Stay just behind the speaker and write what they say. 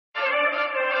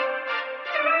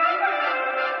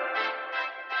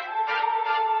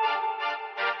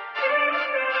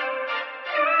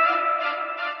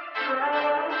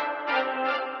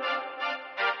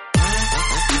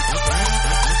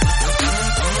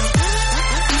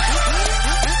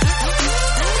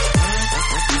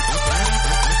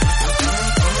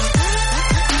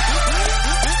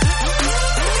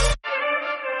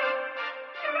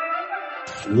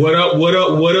What up, what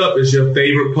up, what up? It's your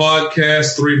favorite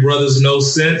podcast, Three Brothers No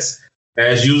Sense.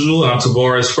 As usual, I'm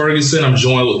Tavares Ferguson. I'm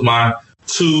joined with my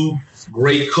two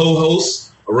great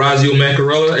co-hosts, Orazio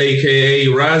Macarella, a.k.a.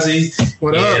 Razi.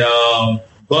 What up? And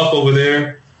Buff over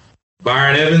there,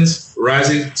 Byron Evans.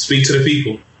 Razi, speak to the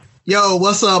people. Yo,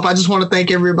 what's up? I just want to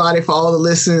thank everybody for all the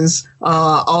listens,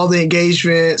 all the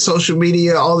engagement, social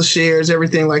media, all the shares,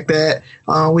 everything like that.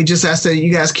 We just ask that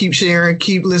you guys keep sharing,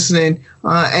 keep listening,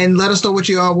 and let us know what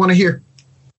you all want to hear.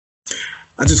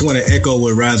 I just want to echo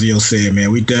what Razio said,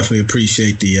 man. We definitely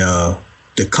appreciate the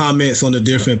comments on the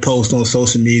different posts on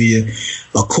social media.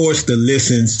 Of course, the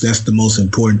listens, that's the most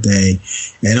important thing.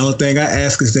 And the only thing I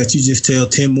ask is that you just tell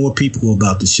 10 more people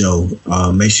about the show.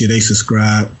 Make sure they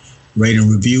subscribe, rate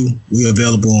and review. We're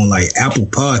available on like Apple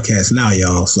Podcasts now,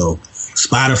 y'all. So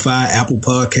Spotify, Apple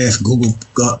Podcasts, Google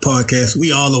Podcasts,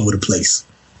 we all over the place.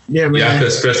 Yeah, man. Yeah, I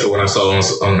felt special when I saw it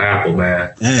on Apple,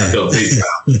 man. Yeah. I felt big time.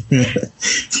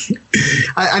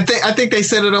 I think they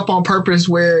set it up on purpose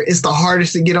where it's the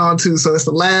hardest to get onto, so it's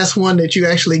the last one that you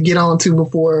actually get onto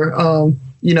before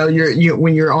you're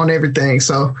when you're on everything.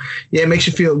 So yeah, it makes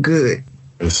you feel good.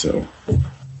 So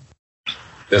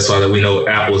that's why we know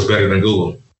Apple is better than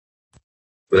Google.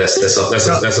 But that's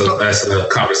a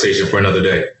conversation for another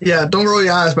day. Yeah, don't roll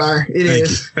your eyes, Byron. Thank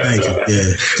you.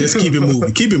 Yeah, just keep it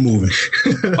moving. Keep it moving.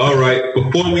 All right.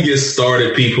 Before we get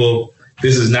started, people,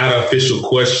 this is not an official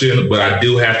question, but I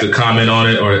do have to comment on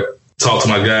it or talk to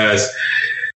my guys.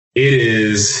 It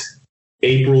is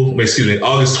August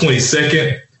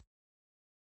 22nd,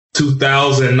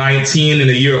 2019, in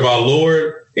the year of our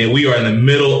Lord, and we are in the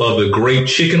middle of the Great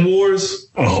Chicken Wars.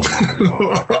 Oh my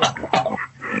God.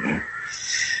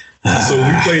 So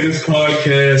we play this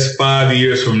podcast 5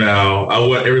 years from now. I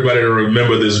want everybody to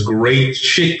remember this the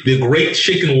great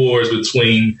chicken wars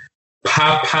between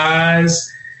Popeyes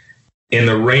and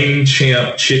the reigning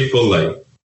champ Chick-fil-A.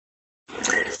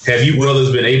 Have you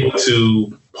brothers been able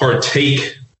to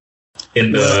partake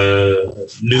in the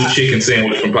new chicken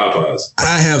sandwich from Popeyes?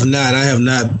 I have not. I have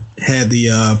not had the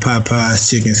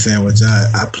Popeyes chicken sandwich.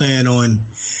 I plan on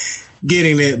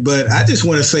getting it, but I just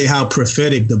want to say how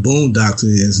prophetic the Boondocks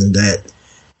is, and that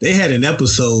they had an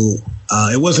episode.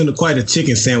 It wasn't quite a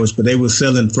chicken sandwich, but they were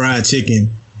selling fried chicken,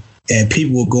 and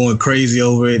people were going crazy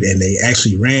over it, and they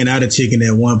actually ran out of chicken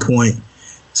at one point.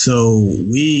 So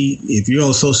if you're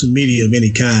on social media of any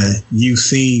kind, you've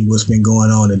seen what's been going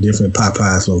on in different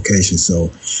Popeyes locations. So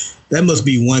that must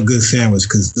be one good sandwich,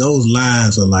 because those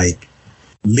lines are like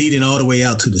leading all the way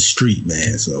out to the street,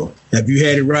 man. So have you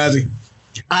had it, Rozzy?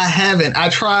 I haven't. I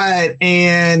tried,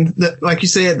 and like you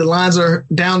said, the lines are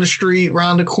down the street,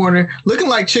 around the corner, looking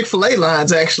like Chick-fil-A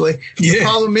lines, actually. Yeah. The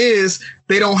problem is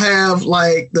they don't have,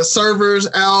 like, the servers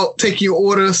out, take your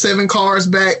order 7 cars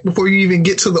back before you even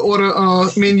get to the order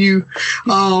menu.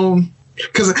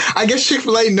 Because I guess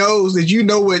Chick-fil-A knows that you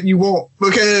know what you want,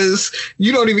 because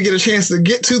you don't even get a chance to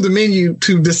get to the menu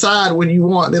to decide what you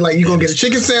want. They're like, you going to get a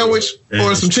chicken sandwich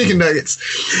or some chicken nuggets.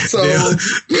 So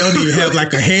they don't even have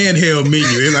like a handheld menu.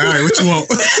 They're like, all right, what you want?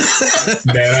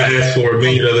 Man, I asked for a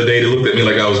menu the other day. They looked at me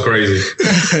like I was crazy.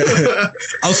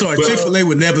 I'm sorry, Chick-fil-A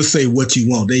would never say what you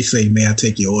want. They say, may I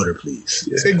take your order, please?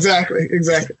 Yeah. Exactly.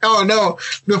 Oh, no.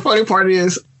 The funny part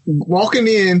is walking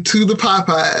in to the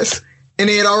Popeyes, and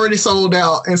they had already sold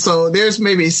out. And so there's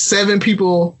maybe 7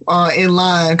 people in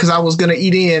line, because I was going to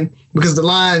eat in because the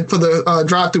line for the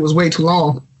drive-thru was way too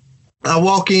long. I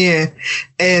walk in,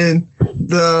 and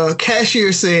the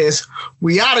cashier says,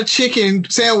 we out of chicken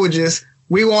sandwiches.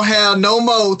 We won't have no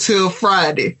more till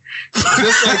Friday.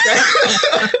 Just like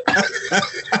that.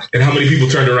 And how many people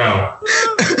turned around?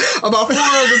 About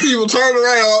 400 people turned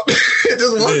around and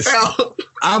just walked out.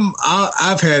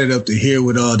 I've had it up to here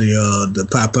with all the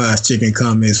Popeyes chicken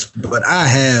comments, but I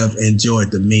have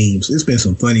enjoyed the memes. It's been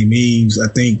some funny memes. I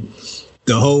think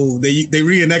the whole they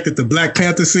reenacted the Black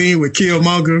Panther scene with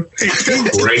Killmonger.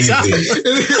 Crazy. Is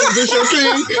this your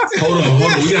thing? Hold on.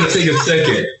 We got to take a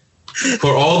second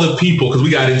for all the people, because we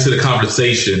got into the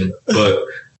conversation, but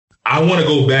I want to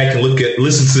go back and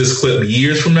listen to this clip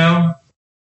years from now,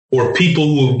 or people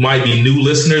who might be new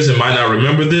listeners and might not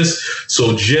remember this.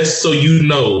 So just so you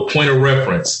know, point of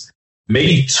reference,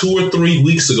 maybe 2 or 3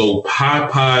 weeks ago,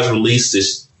 Popeyes released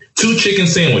this 2 chicken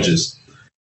sandwiches,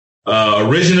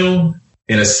 original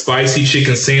and a spicy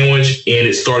chicken sandwich, and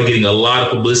it started getting a lot of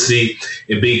publicity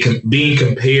and being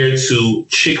compared to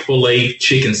Chick-fil-A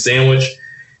chicken sandwich.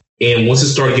 And once it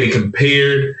started getting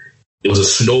compared, it was a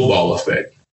snowball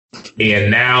effect. And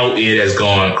now it has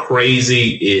gone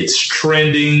crazy. It's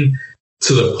trending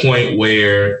to the point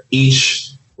where each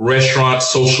restaurant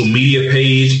social media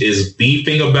page is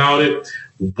beefing about it,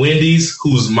 Wendy's,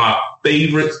 who's my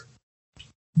favorite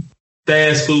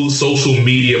fast food social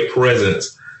media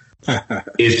presence,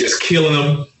 is just killing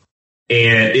them,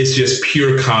 and it's just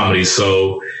pure comedy.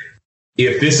 So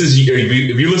if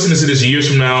you're listening to this years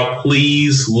from now,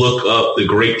 please look up the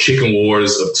Great Chicken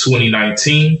Wars of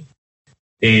 2019.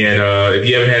 And if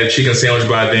you haven't had a chicken sandwich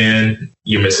by then,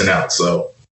 you're missing out.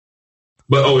 So,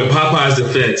 but in Popeye's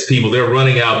defense, people, they're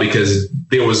running out because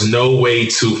there was no way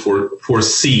to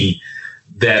foresee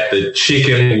that the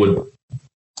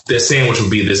sandwich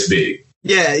would be this big.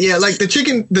 Yeah, like the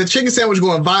chicken sandwich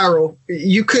going viral,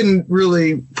 you couldn't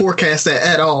really forecast that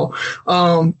at all.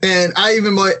 And I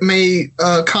even made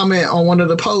a comment on one of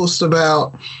the posts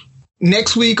about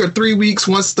next week or 3 weeks,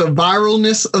 once the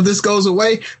viralness of this goes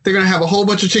away, they're going to have a whole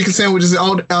bunch of chicken sandwiches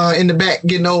in the back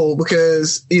getting old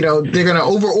because, they're going to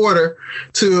over order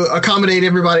to accommodate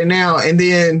everybody now. And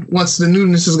then once the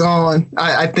newness is gone,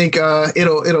 I think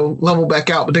it'll level back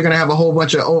out, but they're going to have a whole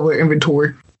bunch of over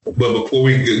inventory. But before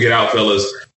we get out,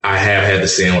 fellas, I have had the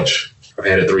sandwich. I've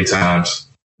had it 3 times.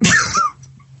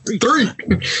 Three.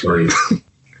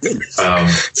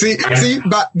 See,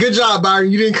 good job,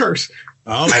 Byron. You didn't curse.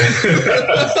 I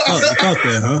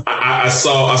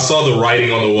saw the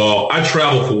writing on the wall. I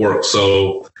travel for work,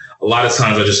 so a lot of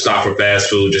times I just stop for fast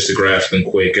food just to grab something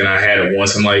quick. And I had it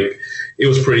once, and it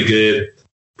was pretty good.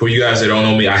 For you guys that don't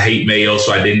know me, I hate mayo,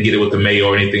 so I didn't get it with the mayo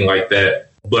or anything like that.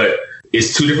 But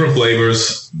it's 2 different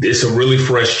flavors. It's a really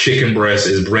fresh chicken breast.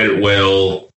 It's breaded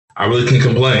well. I really can't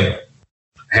complain.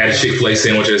 Had a Chick-fil-A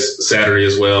sandwiches Saturday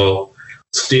as well.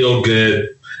 Still good.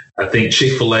 I think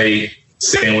Chick-fil-A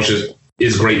sandwiches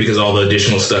is great because all the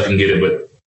additional stuff can get it. But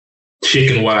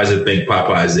chicken-wise, I think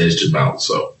Popeye's edged them out.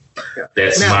 So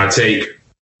that's my take.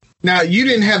 Now, you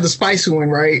didn't have the spicy one,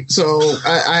 right? So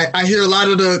I hear a lot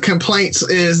of the complaints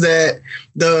is that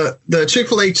the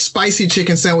Chick-fil-A spicy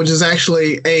chicken sandwich is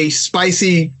actually a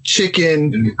spicy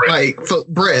chicken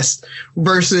breast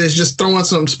versus just throwing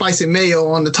some spicy mayo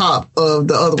on the top of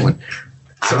the other one.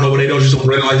 I don't know, but they don't just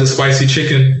bring the spicy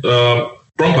chicken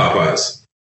from Popeyes.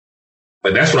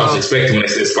 That's what I was expecting when they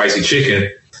said spicy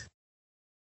chicken.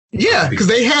 Yeah, because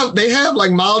they have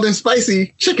like mild and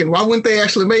spicy chicken. Why wouldn't they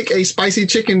actually make a spicy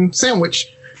chicken sandwich?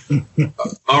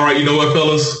 All right, you know what,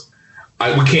 fellas? We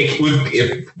can't take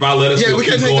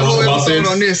the whole episode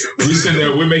on this. We sitting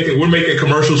there, we're making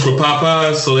commercials for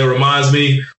Popeyes, so that reminds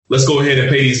me. Let's go ahead and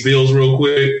pay these bills real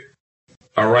quick.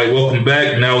 All right, welcome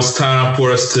back. Now it's time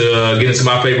for us to get into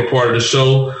my favorite part of the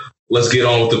show. Let's get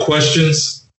on with the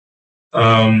questions.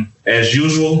 As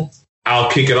usual,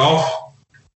 I'll kick it off.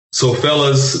 So,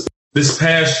 fellas, this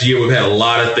past year, we've had a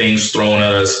lot of things thrown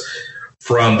at us,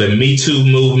 from the Me Too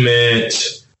movement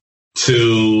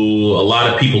to a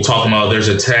lot of people talking about there's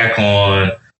an attack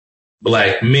on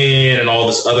Black men and all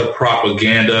this other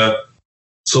propaganda.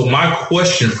 So my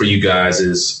question for you guys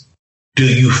is, do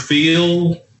you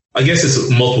feel, I guess it's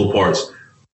multiple parts,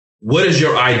 what is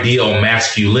your ideal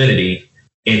masculinity,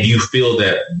 and do you feel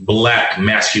that Black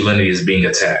masculinity is being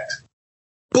attacked?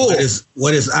 What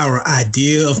is our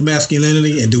idea of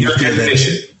masculinity, and do we feel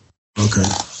that? Okay,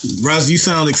 Roz, you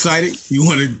sound excited. You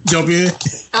want to jump in?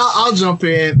 I'll jump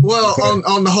in. Well,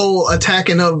 on the whole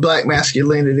attacking of Black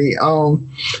masculinity,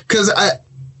 because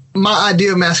my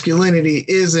idea of masculinity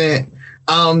isn't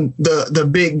the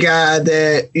big guy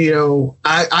that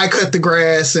I cut the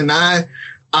grass and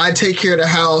I take care of the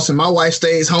house and my wife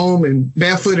stays home and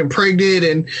barefoot and pregnant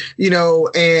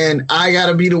and I got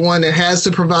to be the one that has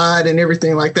to provide and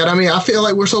everything like that. I mean, I feel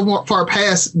like we're so far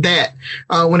past that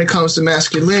when it comes to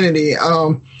masculinity.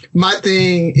 My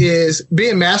thing is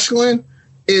being masculine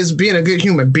is being a good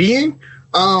human being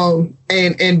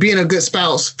and being a good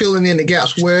spouse, filling in the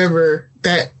gaps wherever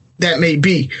that may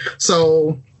be.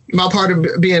 So my part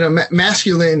of being a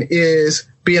masculine is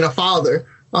being a father.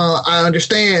 I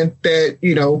understand that,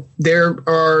 there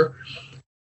are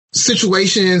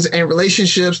situations and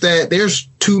relationships that there's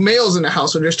 2 males in the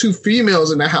house or there's 2 females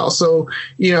in the house. So,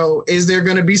 is there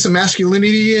going to be some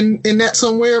masculinity in that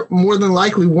somewhere? More than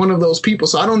likely one of those people.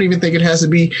 So I don't even think it has to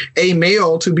be a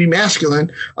male to be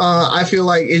masculine. I feel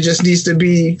like it just needs to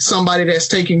be somebody that's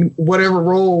taking whatever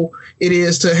role it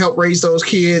is to help raise those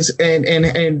kids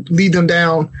and lead them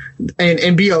down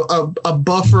and be a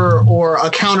buffer or a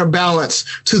counterbalance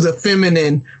to the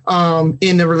feminine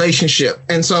in the relationship.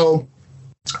 And so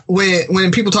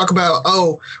when people talk about,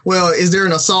 is there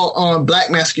an assault on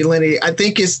Black masculinity? I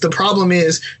think the problem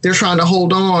is they're trying to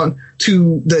hold on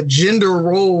to the gender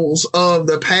roles of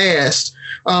the past.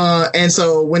 And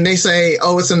so when they say,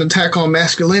 oh, it's an attack on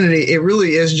masculinity, it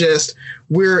really is just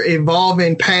we're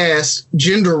evolving past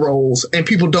gender roles, and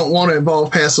people don't want to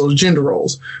evolve past those gender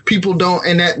roles. People don't.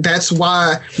 And that's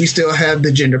why we still have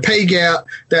the gender pay gap.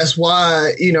 That's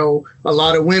why, a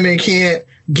lot of women can't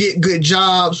get good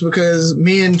jobs because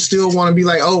men still want to be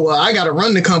like, oh, well, I got to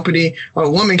run the company, or a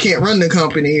woman can't run the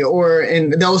company,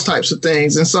 and those types of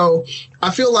things. And so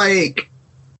I feel like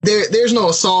there's no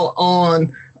assault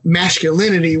on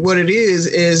masculinity. What it is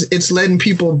it's letting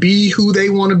people be who they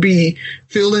want to be,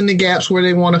 fill in the gaps where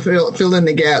they want to fill in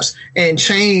the gaps, and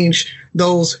change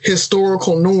those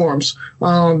historical norms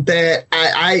that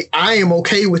I am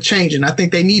okay with changing. I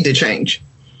think they need to change.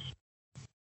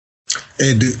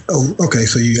 And okay,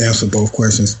 so you answered both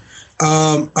questions.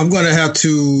 I'm going to have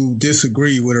to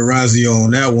disagree with Orazio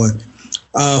on that one.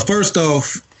 First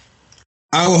off,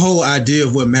 our whole idea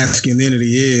of what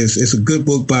masculinity is, it's a good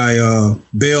book by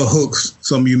Bell Hooks.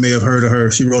 Some of you may have heard of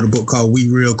her. She wrote a book called We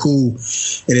Real Cool,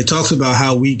 and it talks about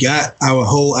how we got our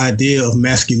whole idea of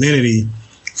masculinity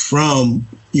from,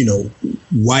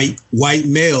 white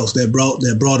males that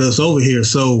brought us over here.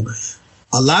 So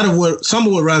some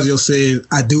of what Razio said,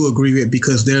 I do agree with,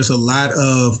 because there's a lot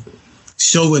of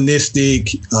chauvinistic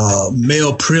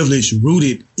male privilege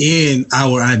rooted in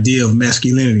our idea of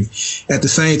masculinity. At the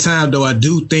same time, though, I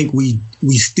do think we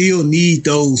still need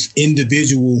those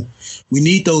we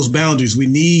need those boundaries. We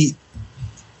need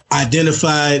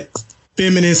identified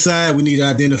feminine side. We need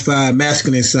identified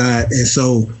masculine side. And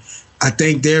so I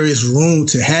think there is room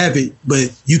to have it,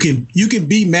 but you can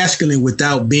be masculine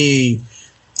without being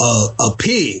a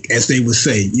pig, as they would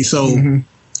say. So,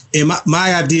 and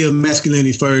my idea of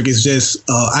masculinity, Ferg, is just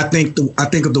I think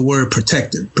of the word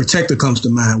protector. Protector comes to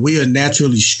mind. We are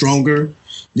naturally stronger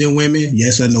than women.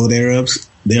 Yes, I know there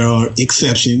are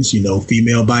exceptions.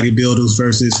 Female bodybuilders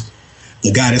versus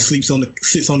the guy that sits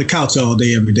on the couch all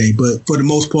day every day. But for the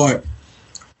most part,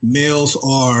 males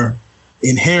are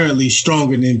inherently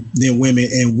stronger than women,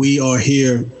 and we are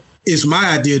here. It's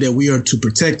my idea that we are to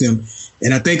protect them.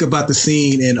 And I think about the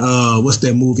scene in what's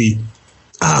that movie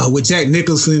with Jack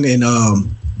Nicholson and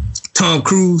Tom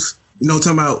Cruise. You know what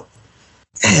I'm talking about?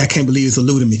 I can't believe it's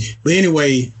eluding me. But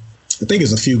anyway, I think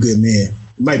it's A Few Good Men.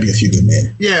 It might be A Few Good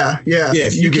Men. Yeah.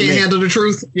 You can't handle the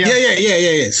truth.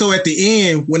 Yeah. So at the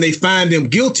end, when they find them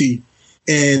guilty,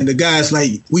 and the guy's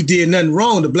like, "We did nothing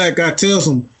wrong," the black guy tells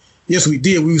him, "Yes, we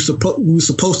did. We were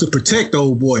supposed to protect the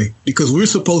old boy, because we're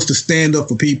supposed to stand up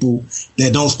for people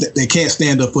that can't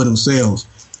stand up for themselves."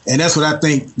 And that's what I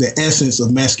think the essence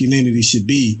of masculinity should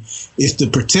be, is to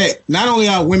protect not only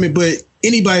our women, but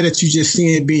anybody that you just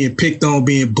seeing being picked on,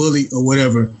 being bullied or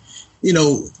whatever.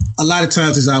 A lot of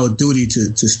times it's our duty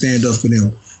to stand up for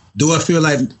them. Do I feel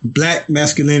like black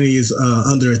masculinity is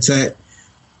under attack?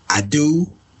 I do.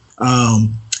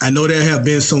 I know there have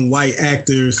been some white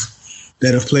actors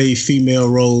that have played female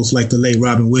roles, like the late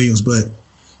Robin Williams. But,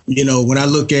 when I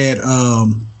look at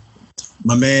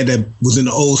my man that was in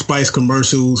the Old Spice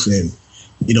commercials, and,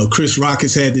 Chris Rock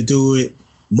has had to do it,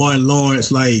 Martin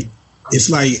Lawrence, it's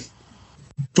like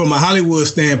from a Hollywood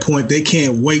standpoint, they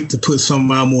can't wait to put some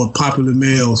of our more popular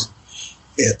males.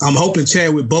 I'm hoping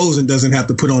Chadwick Boseman doesn't have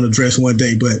to put on a dress one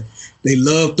day, but they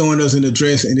love throwing us in a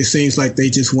dress, and it seems like they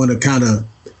just want to kind of,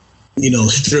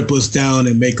 strip us down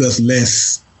and make us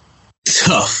less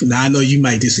tough. Now, I know you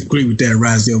might disagree with that,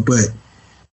 Razio, but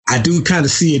I do kind of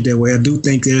see it that way. I do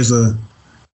think there's a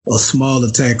small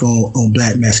attack on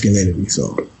black masculinity.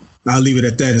 So I'll leave it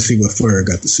at that and see what Ferg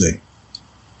got to say.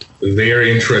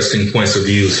 Very interesting points of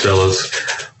views, fellas.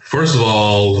 First of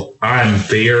all, I'm not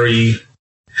going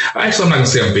to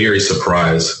say I'm very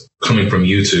surprised coming from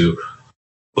you two,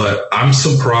 but I'm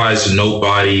surprised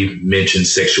nobody mentioned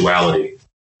sexuality.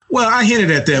 Well, I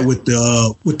hinted at that with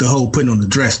the whole putting on the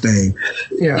dress thing.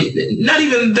 Yeah. Not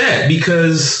even that,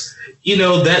 because,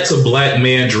 that's a black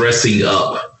man dressing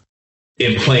up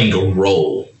and playing a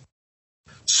role.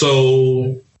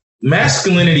 So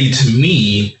masculinity to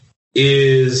me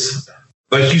is,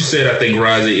 like you said, I think,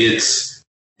 Razi,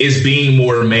 it's being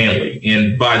more manly.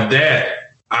 And by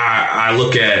that, I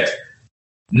look at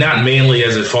not manly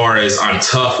as far as I'm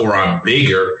tough or I'm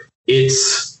bigger.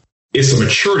 It's a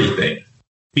maturity thing.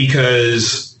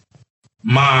 Because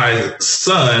my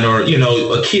son or,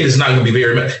 a kid is not going to be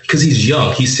very, because he's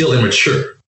young. He's still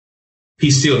immature.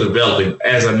 He's still developing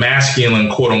as a masculine,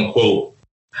 quote unquote.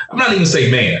 I'm not even say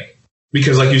man,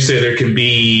 because like you said, there can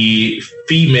be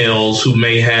females who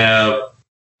may have,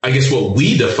 I guess, what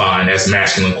we define as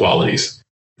masculine qualities,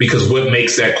 because what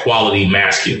makes that quality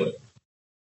masculine?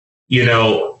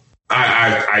 I'm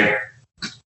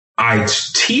I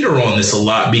teeter on this a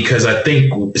lot because I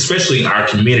think, especially in our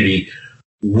community,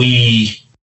 we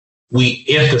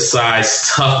emphasize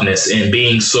toughness and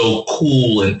being so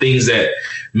cool and things that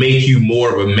make you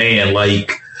more of a man,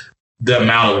 like the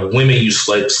amount of women you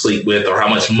sleep with, or how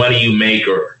much money you make,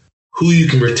 or who you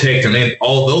can protect. And then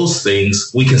all those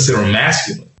things we consider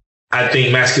masculine. I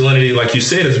think masculinity, like you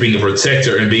said, is being a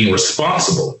protector and being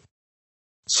responsible.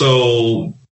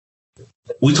 So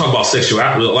we talk about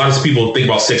sexuality. A lot of people think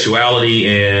about sexuality,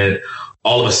 and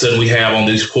all of a sudden we have on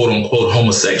these quote unquote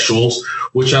homosexuals,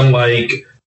 which I'm like,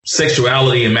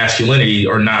 sexuality and masculinity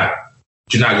do not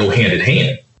go hand in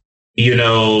hand. You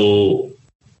know,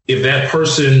 if that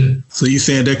person. So you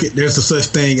saying there's a such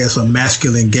thing as a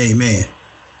masculine gay man?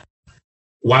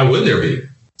 Why would there be?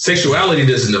 Sexuality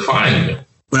doesn't define you.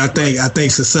 But I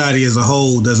think society as a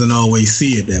whole doesn't always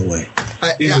see it that way.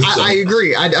 I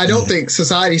agree. I don't think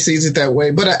society sees it that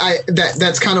way. But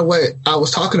that's kind of what I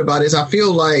was talking about. Is I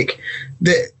feel like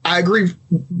that I agree,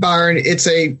 Byron. It's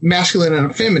a masculine and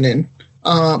a feminine,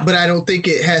 but I don't think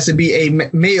it has to be a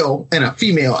male and a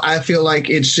female. I feel like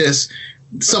it's just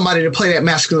somebody to play that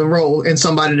masculine role and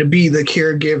somebody to be the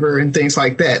caregiver and things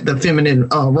like that, the feminine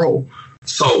role.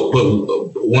 So,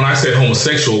 but when I say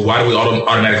homosexual, why do we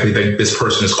automatically think this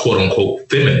person is quote unquote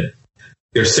feminine?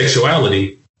 Their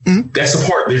sexuality, that's a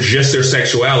part. There's just their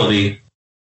sexuality.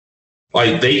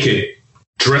 Like they could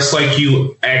dress like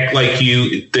you, act like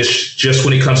you. This just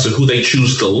when it comes to who they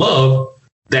choose to love,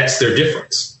 that's their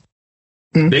difference.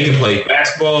 They can play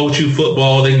basketball with you,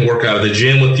 football. They can work out of the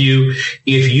gym with you.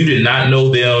 If you did not know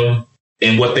them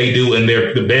and what they do in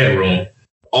the bedroom,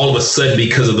 all of a sudden,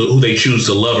 because of who they choose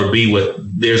to love or be with,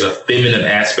 there's a feminine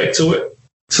aspect to it.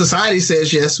 Society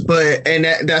says yes, but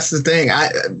that's the thing.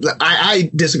 I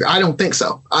disagree. I don't think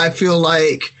so. I feel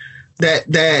like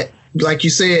that like you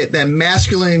said, that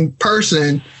masculine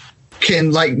person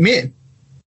can like men.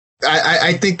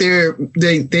 I think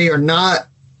they are not,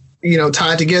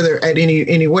 tied together at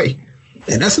any way.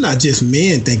 And that's not just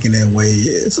men thinking that way.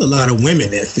 It's a lot of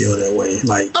women that feel that way.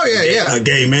 Like, a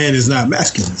gay man is not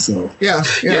masculine. So yeah.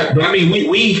 But I mean,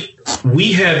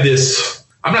 we have this.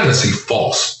 I'm not going to say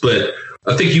false, but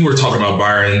I think you were talking about,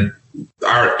 Byron.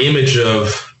 Our image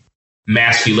of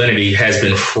masculinity has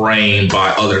been framed by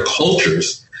other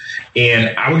cultures,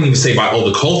 and I wouldn't even say by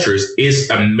other cultures. It's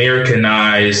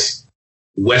Americanized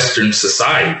Western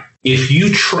society. If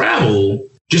you travel.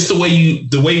 Just the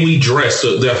way we dress,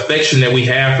 the affection that we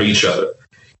have for each other.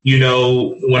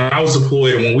 When I was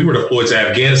deployed, and when we were deployed to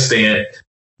Afghanistan,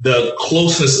 the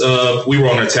closeness of, we were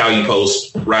on an Italian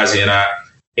post, Razi and I,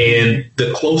 and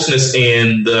the closeness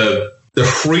and the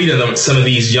freedom that some of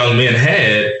these young men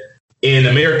had in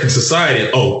American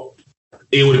society,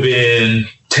 it would have been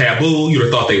taboo. You would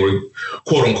have thought they were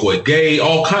quote unquote gay,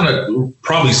 all kind of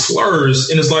probably slurs.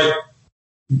 And it's like,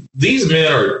 these men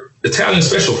are Italian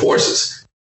special forces.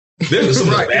 They're some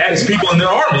of the baddest people in their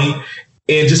army.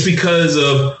 And just because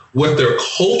of what their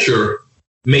culture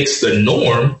makes the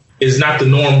norm is not the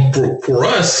norm for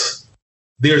us,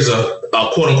 there's a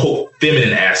quote unquote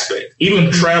feminine aspect.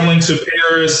 Even traveling to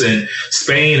Paris and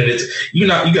Spain, and it's, you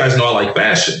guys know I like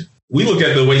fashion. We look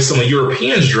at the way some of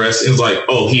Europeans dress and it's like,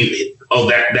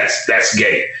 that's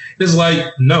gay. It's like,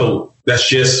 no, that's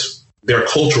just their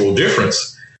cultural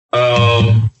difference.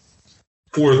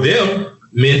 For them,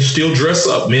 men still dress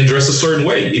up. Men dress a certain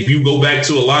way. If you go back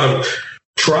to a lot of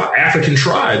African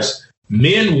tribes,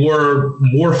 men were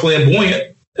more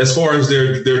flamboyant as far as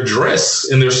their dress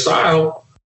and their style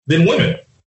than women.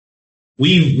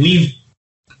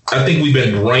 I think we've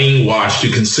been brainwashed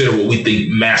to consider what we think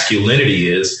masculinity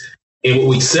is and what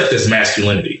we accept as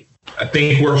masculinity. I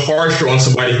think we're harsher on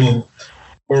somebody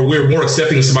we're more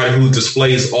accepting of somebody who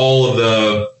displays all of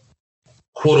the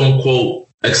quote unquote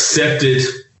accepted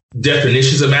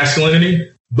definitions of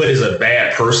masculinity, but is a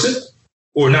bad person,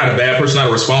 or not a bad person, not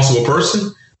a responsible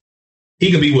person.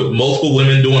 He can be with multiple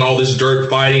women doing all this dirt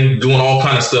fighting, doing all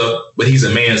kind of stuff, but he's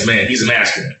a man's man. He's a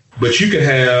masculine. But you could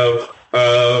have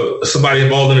somebody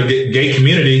involved in a gay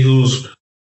community who's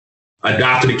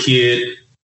adopted a kid,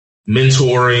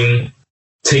 mentoring,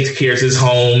 takes care of his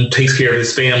home, takes care of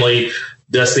his family,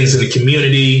 does things in the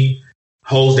community,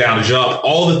 holds down a job,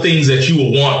 all the things that you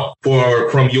would want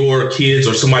from your kids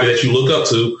or somebody that you look up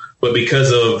to. But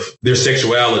because of their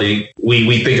sexuality,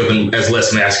 we think of them as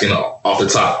less masculine off the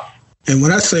top. And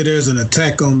when I say there's an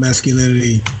attack on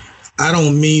masculinity, I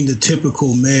don't mean the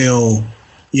typical male,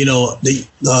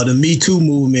 the Me Too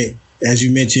movement, as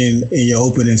you mentioned in your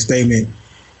opening statement,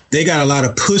 they got a lot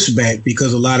of pushback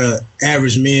because a lot of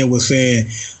average men were saying,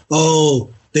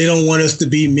 they don't want us to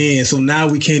be men, so now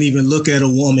we can't even look at a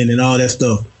woman and all that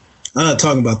stuff. I'm not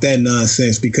talking about that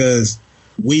nonsense because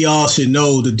we all should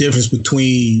know the difference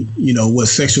between, what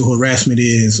sexual harassment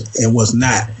is and what's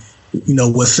not,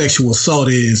 what sexual assault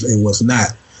is and what's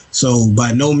not. So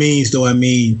by no means do I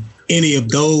mean any of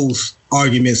those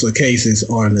arguments or cases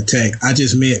are an attack. I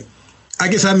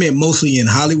guess I meant mostly in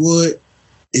Hollywood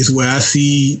is where I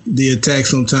see the attack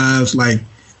sometimes. Like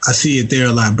I see it there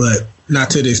a lot, but not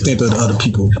to the extent of the other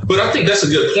people. But I think that's a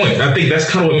good point. I think that's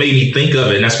kind of what made me think of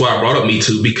it. And that's why I brought up Me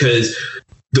Too, because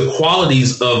the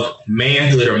qualities of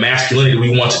manhood or masculinity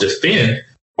we want to defend,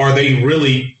 are they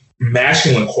really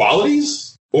masculine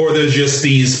qualities? Or they're just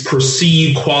these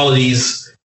perceived qualities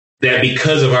that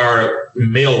because of our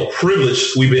male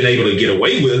privilege, we've been able to get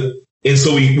away with. And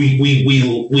so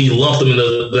we lump them in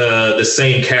the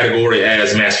same category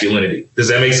as masculinity. Does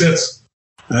that make sense?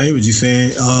 I hear what you're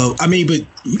saying. But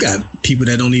you got people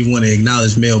that don't even want to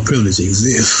acknowledge male privilege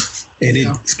exists, and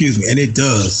it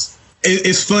does.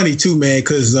 It's funny too, man,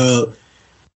 because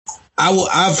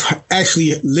I've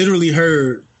actually literally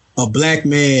heard a black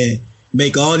man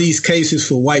make all these cases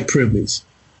for white privilege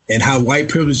and how white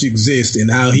privilege exists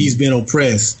and how he's been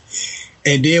oppressed,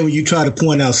 and then when you try to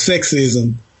point out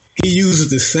sexism, he uses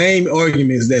the same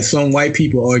arguments that some white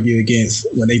people argue against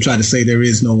when they try to say there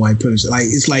is no white privilege. Like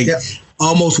it's like. Yep.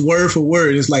 Almost word for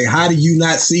word. It's like, how do you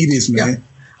not see this, man? Yeah.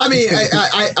 I mean,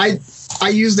 I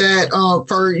use that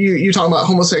for you talking about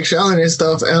homosexuality and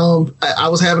stuff. I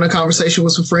was having a conversation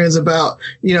with some friends about,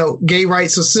 gay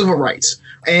rights or civil rights.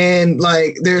 And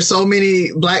like, there's so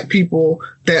many black people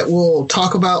that will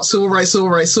talk about civil rights,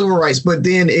 but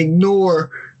then ignore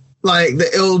like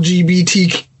the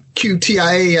LGBTQTIA,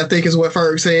 I think is what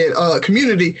Ferg said,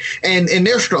 community and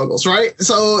their struggles, right?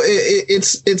 So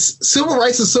it's civil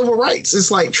rights is civil rights.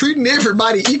 It's like treating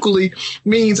everybody equally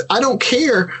means I don't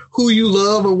care who you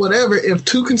love or whatever. If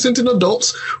two consenting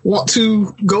adults want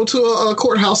to go to a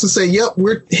courthouse and say, yep,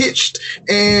 we're hitched,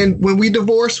 and when we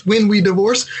divorce, we're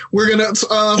going to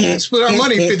split our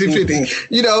money 50-50,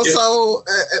 So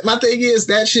my thing is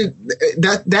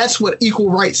that's what equal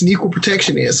rights and equal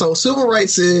protection is. So civil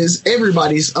rights is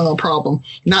everybody's problem,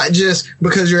 not just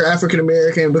because you're African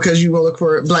American, because you will look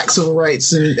for black civil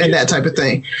rights and that type of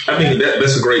thing. I think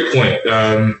that's a great point.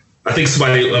 I think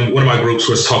somebody, one of my groups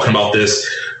was talking about this.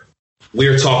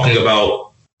 We're talking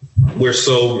about, we're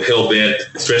so hell bent,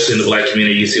 especially in the black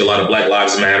community. You see a lot of Black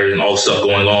Lives Matter and all the stuff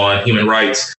going on, human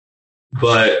rights.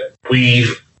 But we,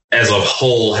 as a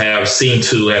whole, have seemed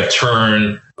to have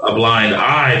turned a blind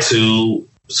eye to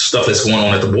stuff that's going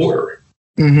on at the border.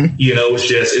 Mm-hmm.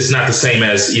 It's not the same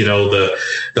as, the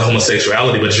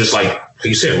homosexuality, but it's just like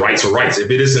you said, rights are rights. If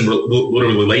it isn't what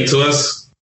relate to us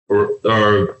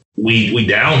or we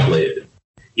downplay it.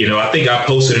 I think I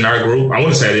posted in our group, I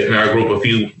want to say it in our group a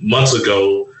few months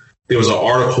ago, there was an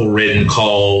article written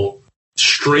called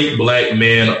Straight Black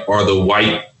Men Are the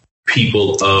White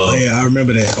People of... Oh, yeah, I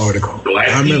remember that article. Black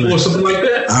people or something like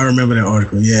that. I remember that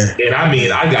article, yeah. And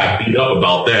I got beat up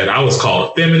about that. I was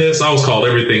called a feminist. I was called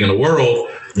everything in the world.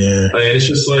 Yeah. And it's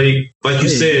just like you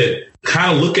said,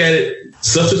 kind of look at it,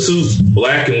 substitute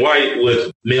black and white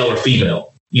with male or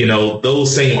female.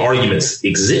 Those same arguments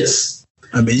exist.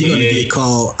 I mean, you're going to get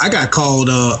called. I got called.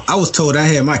 I was told I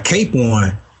had my cape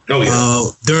on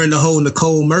during the whole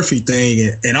Nicole Murphy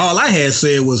thing. And all I had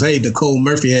said was, hey, Nicole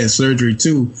Murphy had surgery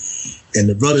too. And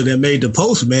the brother that made the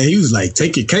post, man, he was like,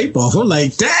 take your cape off. I'm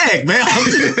like, dang, man, I'm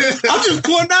just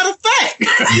pointing out a fact.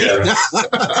 Yeah.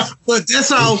 But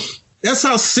that's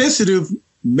how sensitive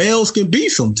males can be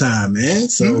sometimes, man.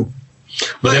 So,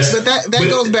 but that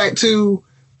goes back to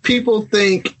people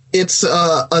think it's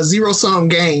a zero-sum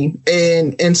game.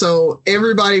 And so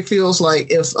everybody feels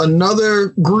like if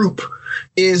another group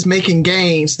is making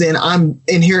gains, then I'm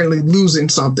inherently losing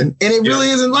something. And it really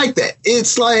isn't like that.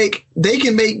 It's like they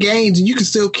can make gains and you can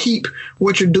still keep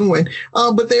what you're doing.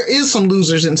 But there is some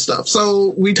losers and stuff.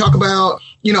 So we talk about,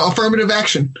 affirmative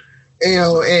action.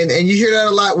 And you hear that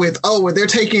a lot with, they're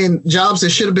taking jobs that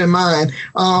should have been mine.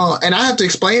 And I have to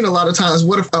explain a lot of times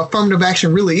what affirmative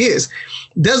action really is.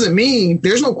 Doesn't mean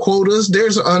there's no quotas.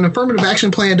 There's an affirmative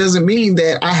action plan doesn't mean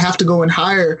that I have to go and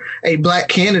hire a black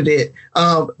candidate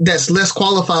that's less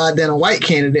qualified than a white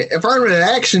candidate. Affirmative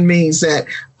action means that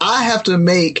I have to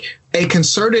make a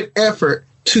concerted effort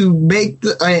to make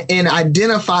and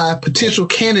identify potential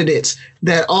candidates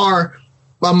that are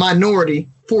a minority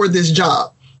for this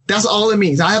job. That's all it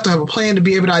means. I have to have a plan to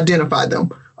be able to identify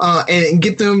them and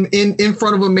get them in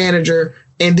front of a manager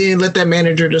and then let that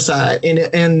manager decide.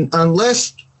 And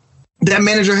unless that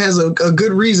manager has a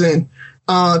good reason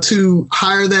to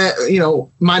hire that,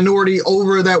 minority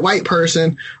over that white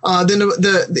person, then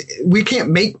we can't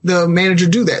make the manager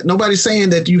do that. Nobody's saying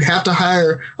that you have to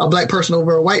hire a black person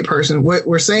over a white person. What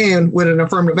we're saying with an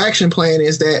affirmative action plan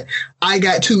is that I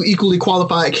got 2 equally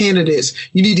qualified candidates.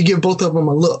 You need to give both of them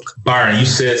a look. Byron, you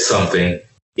said something, and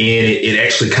it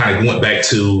actually kind of went back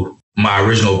to my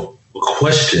original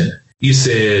question. You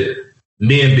said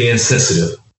men being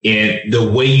sensitive, and the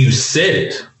way you said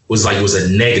it was like it was a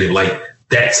negative, like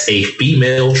that's a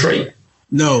female trait.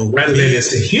 No, rather than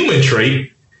it's a human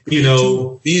trait. Being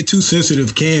too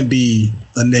sensitive can be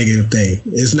a negative thing.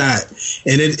 It's not,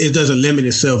 and it doesn't limit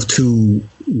itself to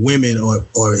women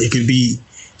or it can be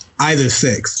either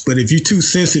sex. But if you're too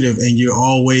sensitive and you're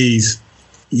always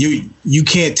you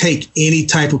can't take any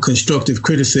type of constructive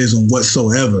criticism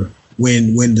whatsoever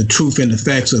when the truth and the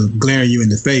facts are glaring you in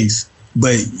the face.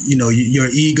 But, your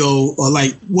ego, or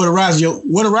like what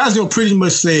Orazio pretty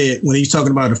much said when he's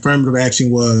talking about affirmative action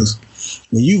was,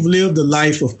 when you've lived a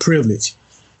life of privilege,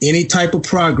 any type of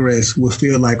progress will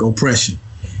feel like oppression.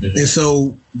 Mm-hmm. And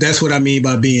so that's what I mean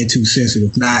by being too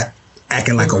sensitive, not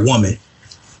acting like a woman.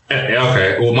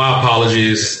 Okay. Well, my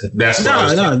apologies. That's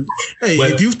no. Hey,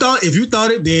 but if you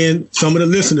thought it, then some of the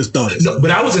listeners thought it. No, but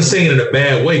I wasn't saying it in a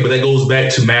bad way. But that goes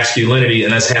back to masculinity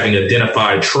and us having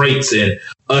identified traits and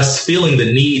us feeling the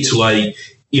need to, like,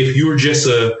 if you're just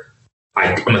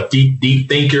I'm a deep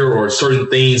thinker, or certain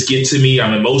things get to me,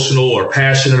 I'm emotional or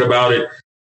passionate about it.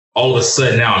 All of a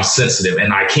sudden now I'm sensitive,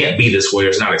 and I can't be this way, or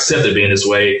it's not accepted being this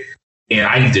way, and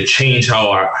I need to change how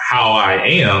I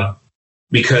am.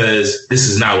 Because this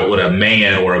is not what a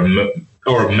man or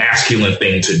a masculine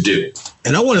thing to do.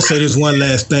 And I want to say this one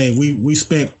last thing. We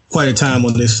spent quite a time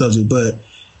on this subject, but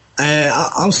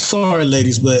I'm sorry,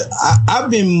 ladies, but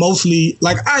I've been mostly,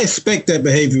 like, I expect that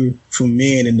behavior from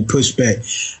men and the pushback.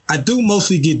 I do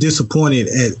mostly get disappointed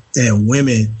at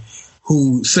women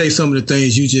who say some of the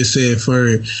things you just said.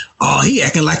 He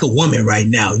acting like a woman right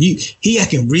now. He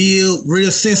acting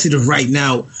real sensitive right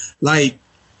now. Like,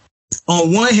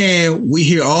 on one hand, we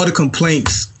hear all the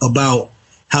complaints about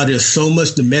how there's so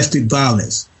much domestic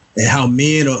violence and how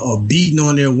men are beating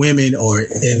on their women, or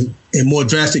in more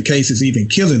drastic cases, even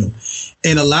killing them.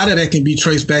 And a lot of that can be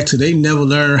traced back to they never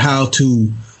learn how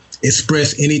to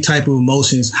express any type of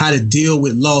emotions, how to deal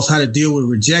with loss, how to deal with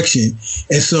rejection.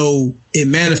 And so it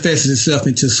manifests itself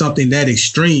into something that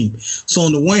extreme. So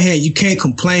on the one hand, you can't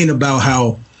complain about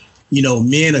how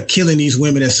men are killing these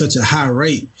women at such a high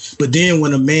rate. But then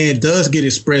when a man does get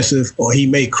expressive, or he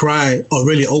may cry or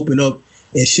really open up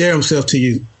and share himself to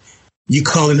you, you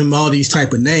calling him all these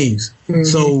type of names. Mm-hmm.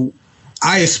 So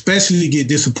I especially get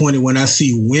disappointed when I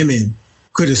see women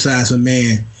criticize a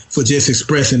man for just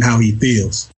expressing how he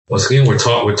feels. Once again, we're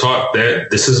taught that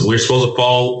we're supposed to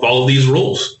follow these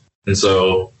rules. And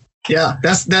so, yeah,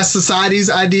 that's society's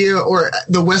idea, or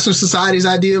the Western society's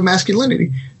idea of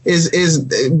masculinity. Is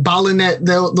bottling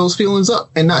those feelings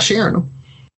up and not sharing them.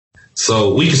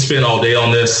 So we could spend all day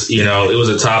on this. It was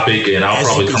a topic, and I'll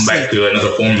probably come back to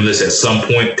another form of this at some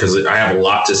point because I have a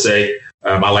lot to say.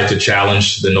 I like to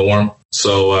challenge the norm.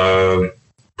 So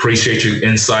appreciate your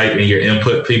insight and your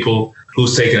input, people.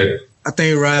 Who's taking it? I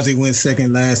think Rozzy went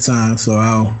second last time, so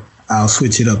I'll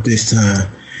switch it up this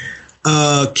time.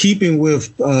 Keeping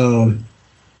with,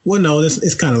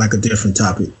 it's kind of like a different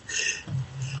topic.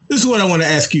 This is what I want to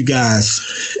ask you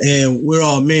guys, and we're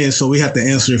all men, so we have to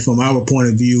answer it from our point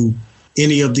of view.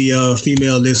 Any of the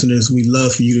female listeners, we'd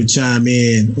love for you to chime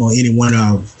in on any one of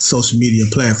our social media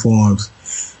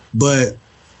platforms. But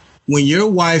when your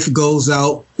wife goes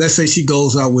out, let's say she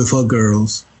goes out with her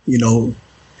girls,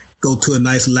 go to a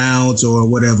nice lounge or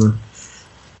whatever,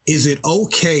 is it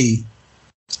okay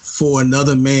for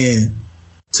another man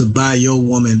to buy your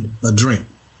woman a drink?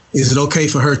 Is it okay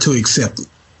for her to accept it?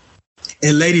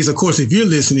 And ladies, of course, if you're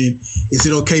listening, is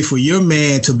it okay for your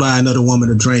man to buy another woman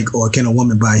a drink, or can a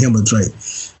woman buy him a drink?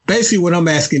 Basically, what I'm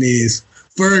asking is,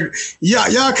 Ferg,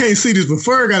 y'all can't see this, but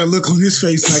Ferg got a look on his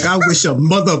face like, I wish a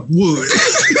mother would.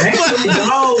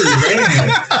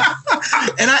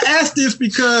 And I asked this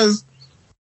because,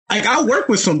 like, I work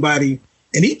with somebody,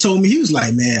 and he told me, he was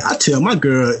like, man, I tell my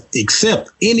girl,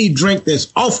 accept any drink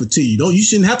that's offered to you. You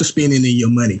shouldn't have to spend any of your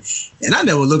money. And I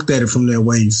never looked at it from their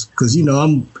ways because,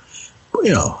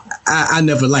 I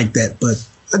never liked that, but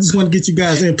I just want to get you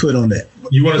guys' input on that.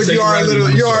 You want to say you are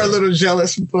a little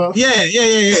jealous, Buff. Yeah.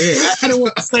 I don't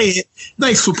want to say it.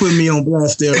 Thanks for putting me on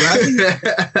blast there,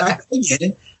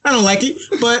 right? I don't like it,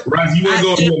 but right, you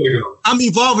want to go? I'm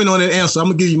evolving on that answer. I'm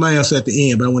gonna give you my answer at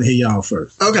the end, but I want to hear y'all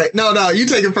first. Okay, no, you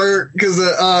take it first because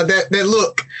that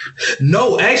look.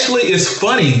 No, actually, it's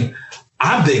funny.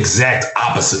 I'm the exact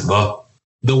opposite, Buff.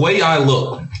 the way I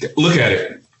look at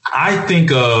it, I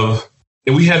think of,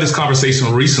 and we had this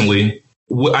conversation recently.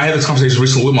 I had this conversation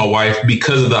recently with my wife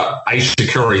because of the Aisha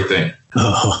Curry thing.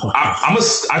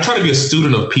 I try to be a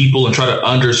student of people and try to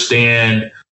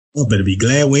understand. I better be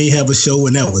glad we ain't have a show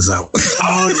when that was out.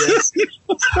 Oh yes.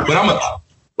 But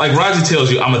like Raji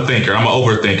tells you, I'm a thinker. I'm an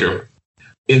overthinker.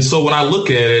 And so when I look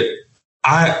at it,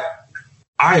 I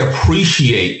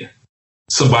appreciate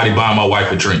somebody buying my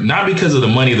wife a drink, not because of the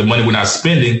money we're not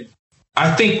spending.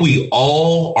 I think we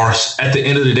all are, at the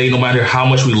end of the day, no matter how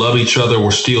much we love each other,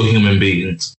 we're still human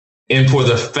beings. And for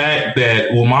the fact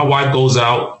that when my wife goes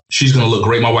out, she's going to look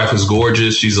great. My wife is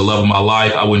gorgeous. She's the love of my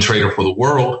life. I wouldn't trade her for the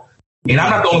world. And I'm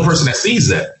not the only person that sees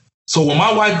that. So when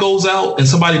my wife goes out and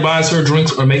somebody buys her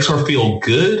drinks or makes her feel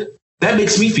good, that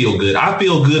makes me feel good. I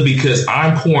feel good because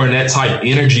I'm pouring that type of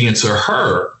energy into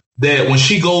her, that when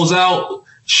she goes out,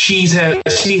 she has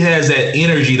that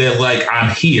energy that, like,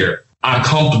 I'm here, I'm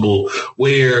comfortable,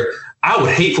 where I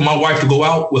would hate for my wife to go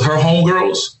out with her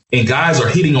homegirls and guys are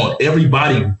hitting on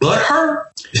everybody but her.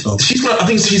 I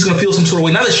think she's going to feel some sort of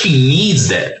way. Not that she needs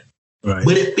that, right,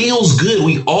 but it feels good.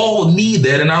 We all need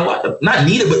that in our life. Not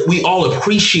need it, but we all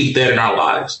appreciate that in our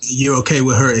lives. You're okay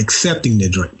with her accepting the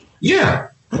drink? Yeah.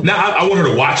 Now I want her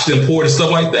to watch them pour and stuff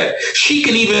like that. She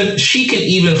can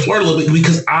even flirt a little bit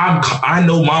because I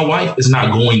know my wife is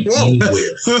not going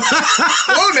anywhere.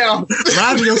 Oh, now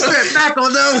Roger will step back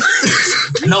on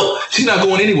those. No, she's not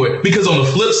going anywhere, because on the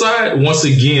flip side, once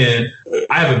again,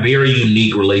 I have a very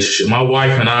unique relationship. My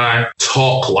wife and I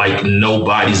talk like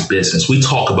nobody's business. We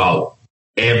talk about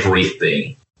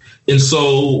everything. And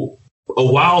so a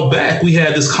while back, we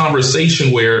had this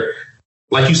conversation where,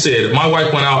 like you said, if my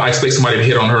wife went out, I expect somebody to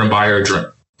hit on her and buy her a drink.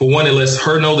 For one, it lets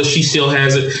her know that she still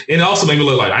has it. And it also made me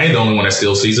look like I ain't the only one that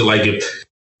still sees it. Like, if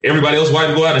everybody else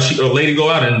wife go out and or lady go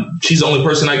out and she's the only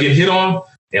person I get hit on,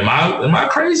 am I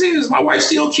crazy? Is my wife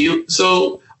still cute?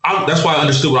 So that's why I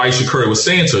understood what Aisha Curry was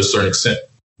saying to a certain extent.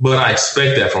 But I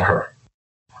expect that from her.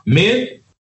 Men,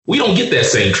 we don't get that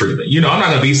same treatment. You know, I'm not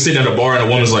going to be sitting at a bar and a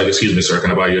woman's like, "Excuse me, sir, can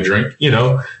I buy you a drink?" You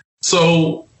know,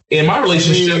 so in my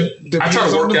relationship, I try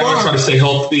to work out. I try to stay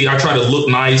healthy. I try to look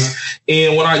nice.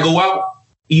 And when I go out,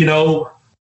 you know,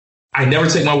 I never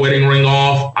take my wedding ring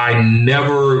off. I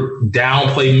never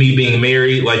downplay me being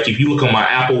married. Like, if you look on my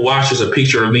Apple Watch, there's a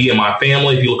picture of me and my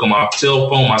family. If you look on my cell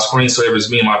phone, my screensaver is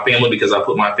me and my family, because I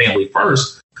put my family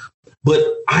first. But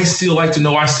I still like to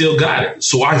know I still got it.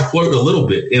 So I flirt a little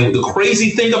bit. And the crazy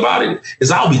thing about it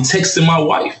is I'll be texting my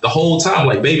wife the whole time,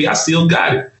 like, "Baby, I still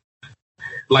got it."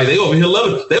 Like, they over here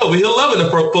loving the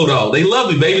photo. They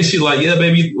love me, baby. She's like, "Yeah,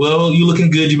 baby. Well, you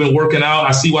looking good. You've been working out.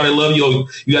 I see why they love you.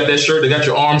 You got that shirt. They got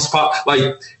your arms popped."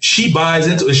 Like, she buys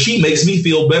into it. She makes me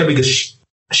feel better because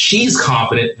she's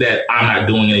confident that I'm not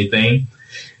doing anything.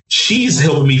 She's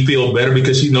helping me feel better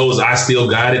because she knows I still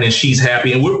got it, and she's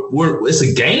happy. And we're it's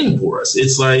a game for us.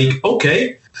 It's like,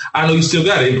 okay, I know you still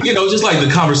got it. You know, just like the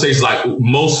conversations, like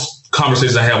most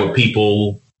conversations I have with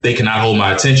people, they cannot hold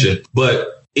my attention.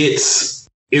 But it's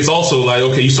also like,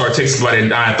 okay, you start texting somebody at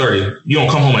 9:30. You don't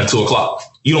come home at 2:00.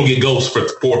 You don't get ghosts for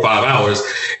 4 or 5 hours.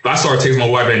 If I start texting my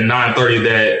wife at 9:30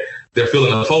 that they're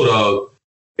filling a photo,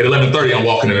 at 11:30, I'm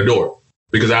walking in the door,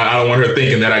 because I don't want her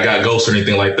thinking that I got ghosts or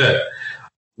anything like that.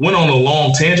 Went on a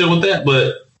long tangent with that,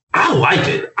 but I like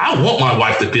it. I want my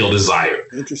wife to feel desired.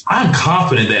 I'm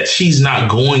confident that she's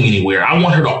not going anywhere. I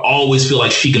want her to always feel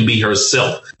like she can be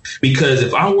herself, because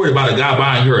if I'm worried about a guy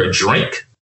buying her a drink,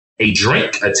 a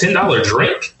 $10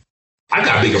 drink, I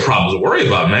got bigger problems to worry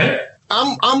about, man.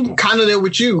 I'm kind of there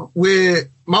with you. With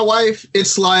my wife,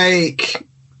 it's like,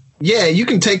 yeah, you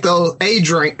can take a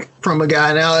drink from a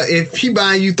guy. Now, if he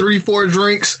buying you 3-4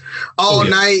 drinks all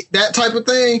night, that type of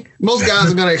thing, most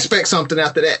guys are going to expect something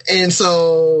after that. And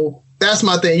so that's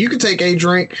my thing. You can take a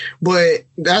drink, but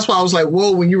that's why I was like,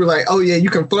 whoa, when you were like, oh yeah,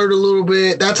 you can flirt a little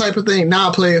bit, that type of thing.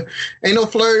 Nah, player, ain't no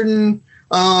flirting.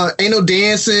 Ain't no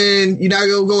dancing. You're not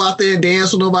gonna go out there and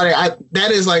dance with nobody.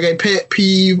 That is like a pet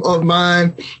peeve of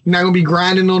mine. You're not gonna be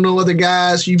grinding on no other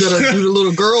guys. You better do the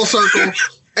little girl circle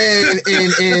and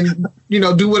you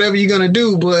know, do whatever you're gonna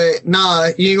do. But nah,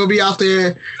 you ain't gonna be out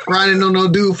there grinding on no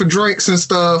dude for drinks and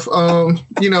stuff.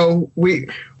 You know,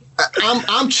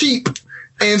 I'm cheap.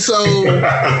 And so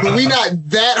we not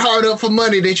that hard up for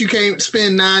money that you can't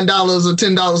spend $9 or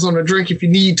 $10 on a drink if you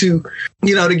need to,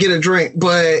 you know, to get a drink.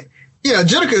 But yeah,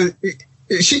 Jenica,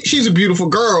 she's a beautiful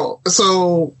girl.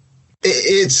 So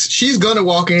she's going to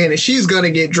walk in and she's going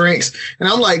to get drinks. And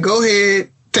I'm like, go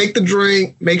ahead, take the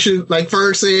drink. Make sure, like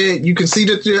Ferg said, you can see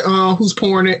that who's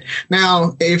pouring it.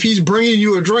 Now, if he's bringing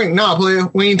you a drink, nah, player,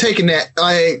 we ain't taking that.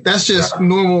 Like, that's just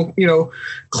normal, you know,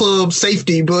 club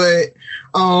safety. But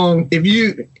if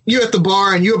you at the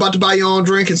bar and you're about to buy your own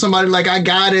drink and somebody like, I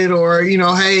got it, or,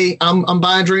 hey, I'm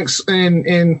buying drinks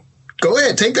and go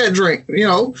ahead, take that drink.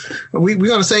 We're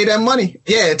going to save that money.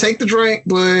 Yeah, take the drink,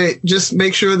 but just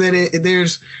make sure that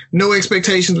there's no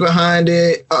expectations behind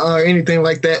it or anything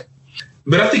like that.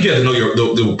 But I think you have to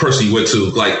know the person you went to.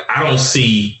 Like, I don't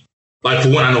see, like, for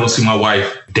one, I don't see my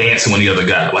wife dancing with the other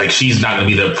guy. Like, she's not going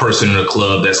to be the person in the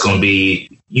club that's going to be,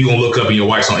 you going to look up and your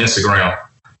wife's on Instagram,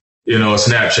 or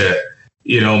Snapchat.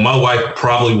 My wife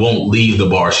probably won't leave the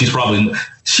bar. She probably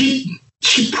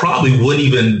wouldn't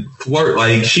even flirt.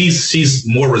 Like, she's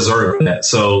more reserved than that.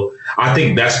 So I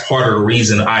think that's part of the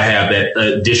reason I have that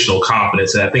additional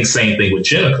confidence. And I think same thing with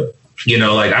Jenica.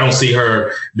 Like, I don't see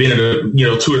her being, 2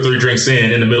 or 3 drinks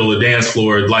in the middle of the dance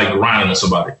floor, like grinding on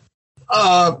somebody.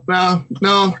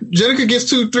 No. Jenica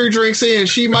gets 2-3 drinks in.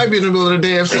 She might be in the middle of the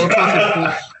dance floor.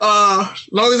 As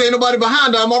long as ain't nobody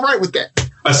behind her, I'm all right with that.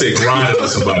 I say grinding on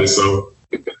somebody. So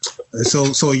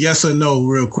yes or no,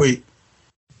 real quick.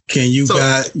 Can you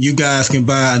guys can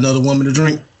buy another woman a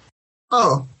drink?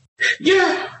 Oh,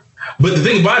 yeah. But the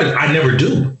thing about it, I never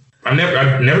do. I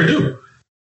never do.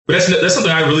 But that's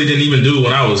something I really didn't even do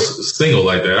when I was single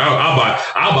like that. I'll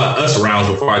buy us rounds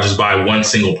before I just buy one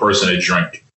single person a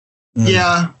drink.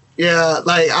 Yeah.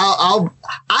 Like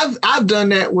I've done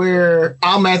that where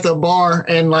I'm at the bar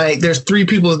and like there's 3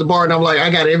 people at the bar and I'm like, I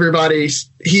got everybody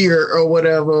here or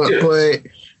whatever. Yeah. But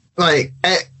like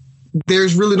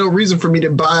there's really no reason for me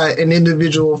to buy an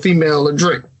individual female a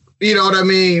drink. You know what I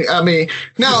mean?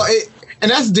 No,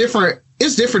 and that's different.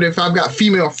 It's different if I've got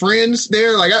female friends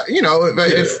there. Like,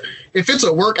 if it's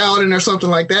a workout and or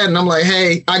something like that, and I'm like,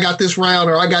 hey, I got this round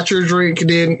or I got your drink, and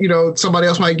then, somebody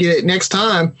else might get it next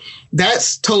time.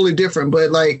 That's totally different. But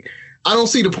like, I don't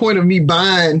see the point of me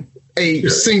buying a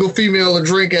single female a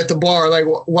drink at the bar. Like,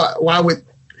 why would,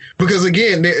 because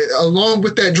again, along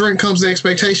with that drink comes the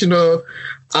expectation of,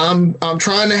 I'm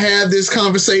trying to have this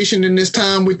conversation in this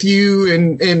time with you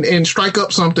and strike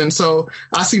up something. So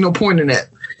I see no point in that.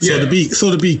 So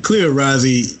to be clear,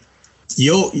 Rozzy,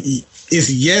 it's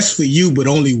yes for you, but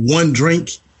only one drink.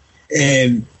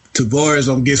 And to bars,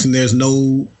 I'm guessing there's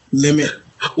no limit.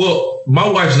 Well, my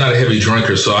wife's not a heavy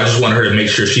drinker, so I just want her to make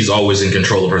sure she's always in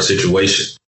control of her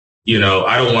situation.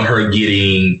 I don't want her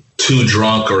getting too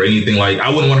drunk or anything like. I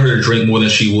wouldn't want her to drink more than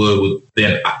she would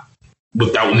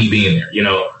without me being there.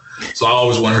 So I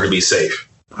always want her to be safe.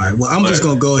 All right. Well, I'm just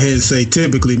going to go ahead and say,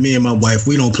 typically, me and my wife,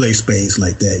 we don't play spades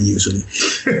like that usually.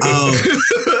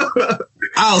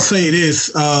 I'll say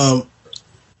this.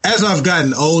 As I've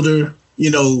gotten older,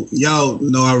 y'all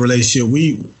know our relationship.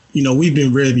 We've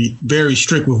been very, very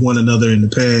strict with one another in the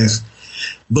past.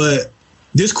 But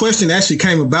this question actually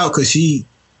came about because she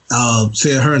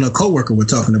said her and her coworker were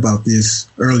talking about this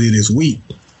earlier this week.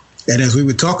 And as we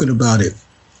were talking about it,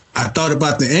 I thought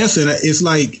about the answer. It's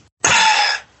like,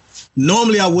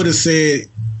 normally I would have said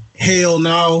hell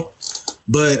no,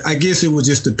 but I guess it would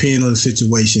just depend on the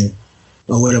situation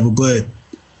or whatever. But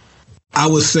I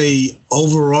would say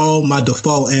overall, my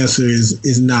default answer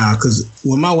is nah, because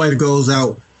when my wife goes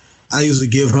out, I usually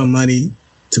give her money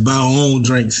to buy her own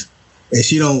drinks, and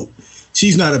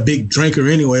she's not a big drinker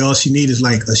anyway. All she needs is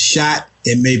like a shot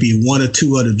and maybe 1 or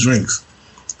 2 other drinks.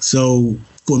 So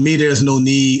for me, there's no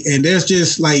need, and there's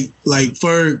just like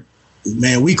Ferg.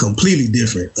 Man, we completely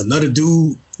different. Another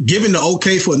dude giving the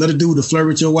okay for another dude to flirt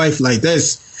with your wife, like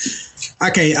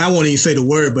I won't even say the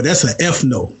word, but that's an F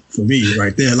no for me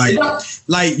right there.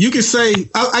 Like you can say,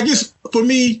 I guess for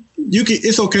me,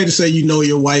 it's okay to say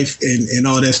your wife and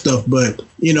all that stuff, but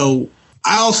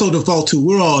I also default to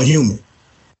we're all human,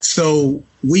 so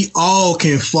we all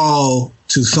can fall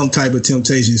to some type of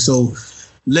temptation. So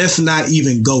let's not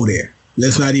even go there.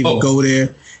 Let's not even go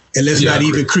there, and let's not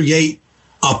even create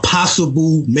a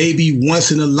possible, maybe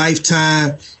once in a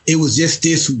lifetime, it was just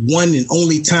this one and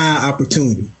only time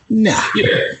opportunity. Nah. Yeah.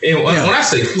 And when I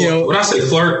say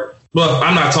flirt, well,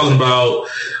 I'm not talking about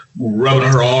rubbing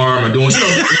her arm or doing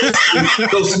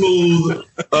those smooth,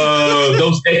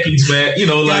 those eckies, man.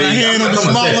 Got a hand on the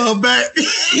small of her back.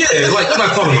 Yeah, like I'm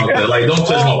not talking about that. Like, don't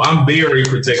touch my. I'm very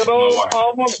protective of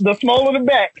my wife. The small of the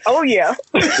back. Oh yeah.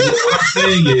 What I'm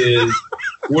saying is,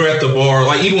 we're at the bar.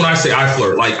 Like, even when I say I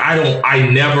flirt, like I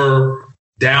never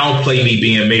downplay me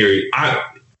being married.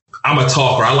 I'm a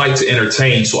talker. I like to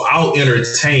entertain, so I'll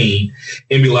entertain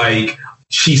and be like,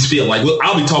 she's feeling like. Look,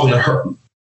 I'll be talking to her.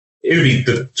 It would be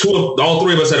all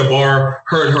 3 of us at a bar,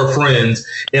 her and her friends,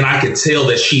 and I could tell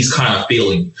that she's kind of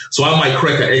feeling. So I might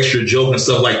crack an extra joke and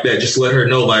stuff like that, just to let her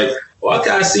know, like, well,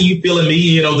 okay, I see you feeling me,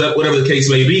 you know, that whatever the case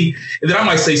may be. And then I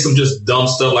might say some just dumb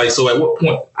stuff like, so at what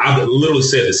point, I've literally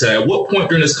said this, at what point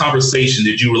during this conversation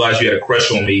did you realize you had a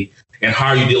crush on me? And how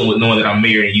are you dealing with knowing that I'm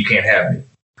married and you can't have me?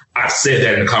 I said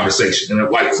that in the conversation. And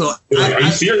I'm like, so are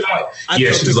you serious? I'm like,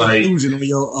 yeah, she's like, conclusion on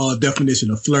your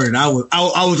definition of flirting. I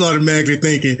was automatically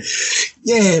thinking,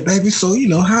 yeah, baby. So, you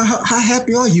know, how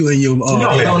happy are you in your, no.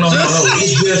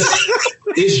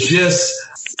 It's just,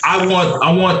 I go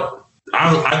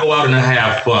out and I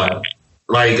have fun.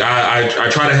 Like I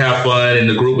try to have fun in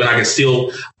the group, and I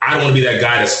don't want to be that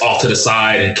guy that's off to the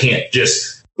side and can't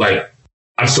just like,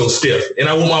 I'm so stiff. And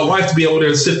I want my wife to be able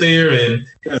to sit there, and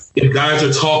if guys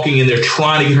are talking and they're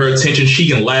trying to get her attention, she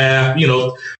can laugh, you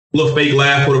know, little fake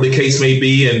laugh, whatever the case may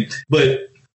be.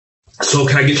 But so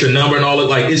can I get your number and all that?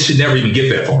 Like, it should never even get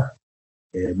that far.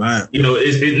 Yeah, man. You know,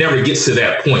 it never gets to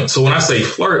that point. So when I say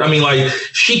flirt, I mean, like,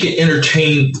 she can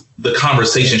entertain the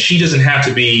conversation. She doesn't have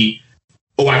to be,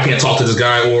 oh, I can't talk to this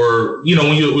guy. Or, you know,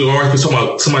 when we always talking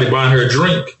about somebody buying her a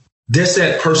drink, that's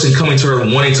that person coming to her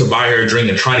wanting to buy her a drink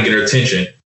and trying to get her attention,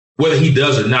 whether he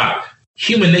does or not.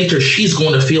 Human nature, she's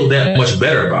going to feel that much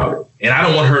better about it. And I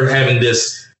don't want her having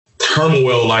this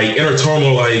turmoil, like inner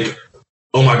turmoil, like,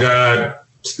 oh my God,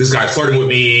 this guy flirting with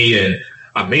me and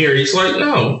I'm married. It's like,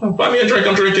 no, buy me a drink.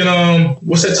 I'm drinking,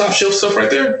 what's that top shelf stuff right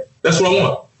there? That's what I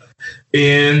want.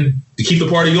 And to keep the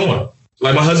party going.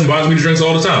 Like, my husband buys me the drinks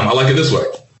all the time. I like it this way.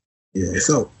 Yeah.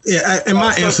 So, and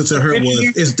my answer to her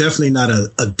was, it's definitely not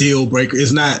a deal breaker.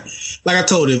 It's not, like I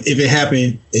told her, if it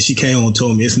happened and she came home and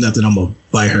told me, it's nothing I'm going to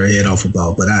bite her head off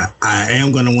about, but I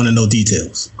am going to want to know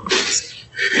details.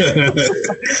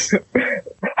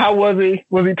 How was he?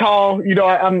 Was he tall? You know,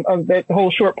 I'm that whole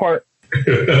short part.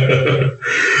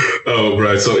 Oh,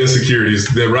 right. So insecurities,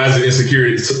 the rising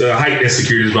insecurities, height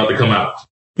insecurity is about to come out.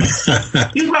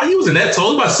 He wasn't that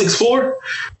tall. He was about 6'4",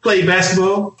 played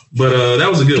basketball, but that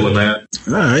was a good one, man.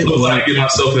 All right. I don't get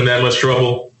myself in that much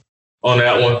trouble on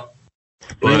that one,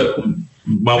 but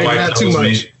my wife knows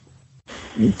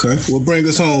me. Okay. Well, bring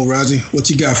us home, Raji. What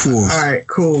you got for us? All right.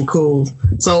 Cool.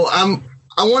 So I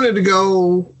wanted to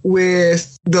go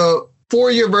with the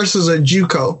 4-year versus a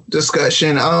JUCO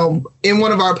discussion. In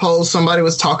one of our polls, somebody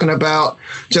was talking about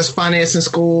just financing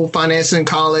school, financing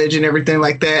college, and everything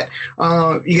like that.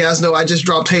 You guys know I just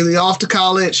dropped Haley off to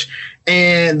college,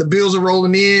 and the bills are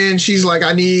rolling in. She's like,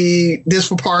 I need this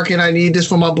for parking. I need this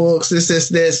for my books,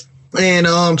 this.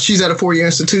 And she's at a 4-year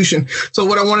institution. So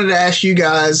what I wanted to ask you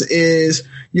guys is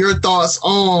your thoughts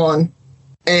on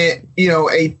a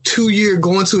 2-year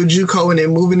going to a JUCO and then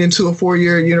moving into a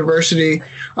 4-year university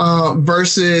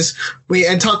versus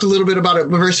and talked a little bit about it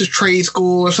versus trade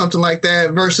school or something like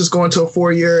that versus going to a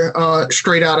 4-year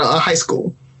straight out of high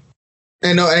school.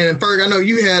 And Ferg, I know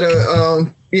you had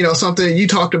something you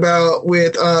talked about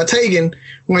with Tegan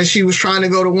when she was trying to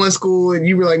go to one school and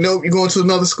you were like, nope, you're going to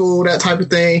another school, that type of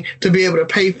thing, to be able to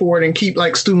pay for it and keep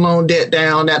like student loan debt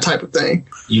down, that type of thing.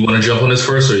 You want to jump on this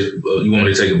first, or you want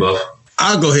me to take it, Buff?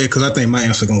 I'll go ahead because I think my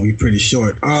answer is going to be pretty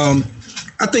short.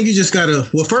 I think you just got to,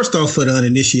 well, first off, for the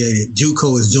uninitiated,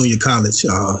 JUCO is junior college.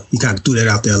 You kind of threw that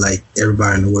out there like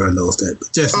everybody in the world knows that.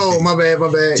 But just my bad.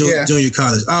 Junior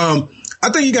college.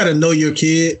 I think you got to know your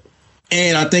kid.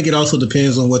 And I think it also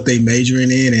depends on what they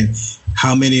majoring in and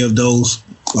how many of those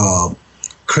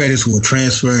credits will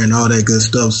transfer and all that good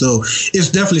stuff. So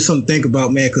it's definitely something to think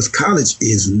about, man, because college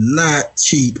is not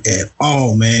cheap at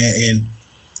all, man. And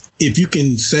if you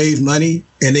can save money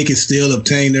and they can still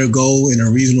obtain their goal in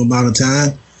a reasonable amount of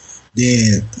time,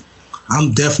 then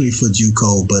I'm definitely for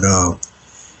JUCO. But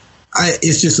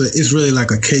it's really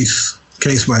like a case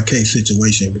by case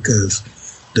situation because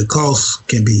the cost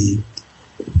can be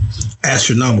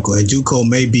astronomical, and JUCO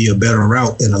may be a better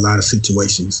route in a lot of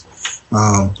situations. But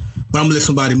I'm gonna let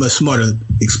somebody much smarter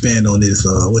expand on this.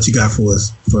 What you got for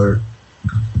us?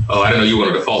 Oh, I didn't know you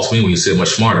wanted to false me when you said much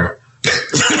smarter.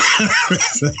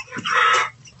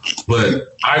 But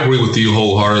I agree with you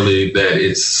wholeheartedly that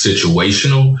it's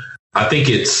situational. I think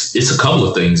it's a couple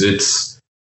of things.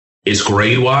 It's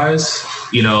grade wise.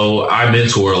 You know, I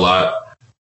mentor a lot,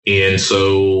 and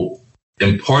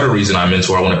part of the reason I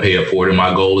mentor, I want to pay it forward. And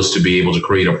my goal is to be able to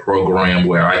create a program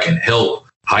where I can help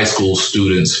high school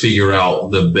students figure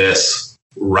out the best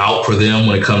route for them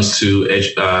when it comes to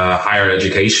higher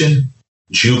education.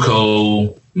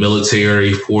 JUCO,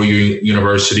 military, 4-year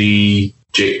university,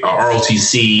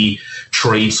 ROTC,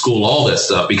 trade school, all that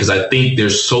stuff, because I think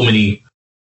there's so many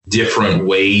different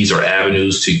ways or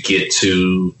avenues to get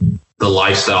to the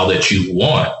lifestyle that you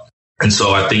want. And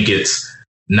so I think it's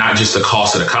not just the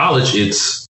cost of the college,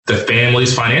 it's the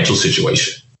family's financial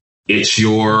situation. It's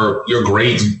your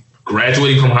grades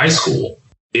graduating from high school.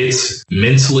 it's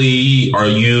mentally, are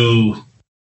you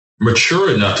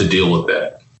mature enough to deal with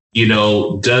that?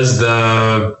 Does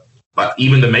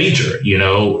even the major,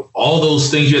 all those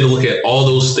things, you have to look at all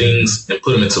those things and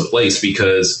put them into place,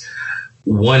 because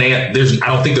I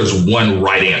don't think there's one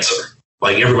right answer.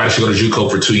 Like everybody should go to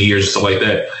JUCO for 2 years or stuff like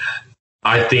that.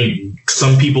 I think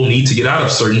some people need to get out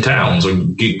of certain towns or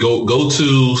go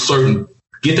to certain,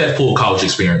 get that full college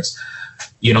experience.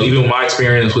 Even my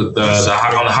experience with on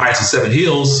the Heights and Seven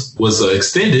Hills was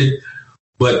extended,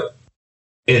 but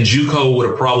and JUCO would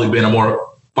have probably been a more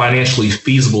financially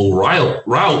feasible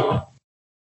route.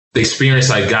 The experience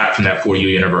I got from that 4-year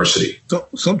university. So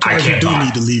sometimes you do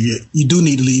need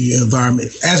to leave your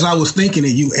environment. As I was thinking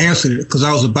it, you answered it, because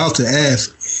I was about to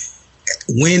ask,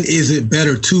 when is it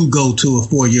better to go to a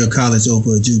 4-year college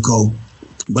over a JUCO?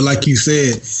 But like you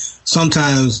said,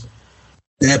 sometimes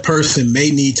that person may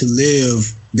need to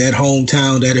live that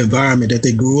hometown, that environment that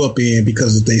they grew up in,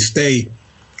 because if they stay,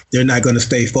 they're not going to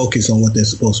stay focused on what they're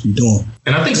supposed to be doing.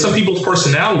 And I think some people's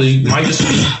personality might just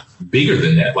be bigger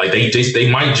than that. Like they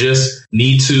might just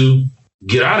need to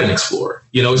get out and explore.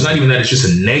 It's not even that it's just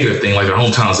a negative thing, like their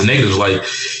hometown's a negative. It's like,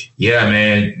 yeah,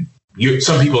 man,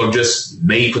 some people are just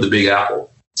made for the Big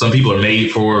Apple. Some people are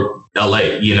made for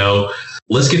LA,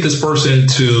 Let's get this person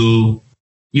to,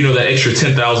 that extra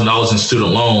 $10,000 in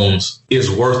student loans is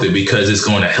worth it, because it's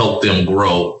going to help them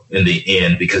grow in the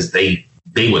end, because they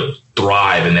would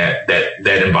thrive in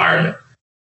that environment.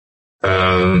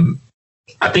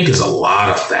 I think it's a lot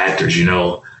of factors.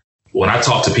 When I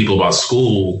talk to people about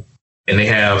school and they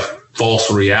have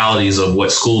false realities of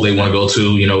what school they want to go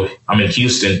to, I'm in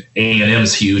Houston, A&M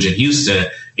is huge in Houston,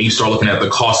 and you start looking at the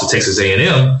cost of Texas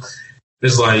A&M.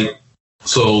 It's like,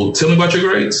 so tell me about your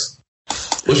grades.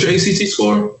 What's your ACT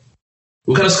score?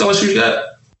 What kind of scholarship you got?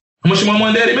 How much your mom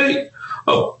and daddy made?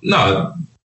 Oh, no,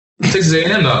 Texas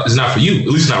A&M is not for you, at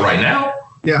least not right now.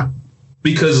 Yeah.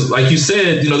 Because like you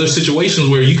said, there's situations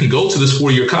where you can go to this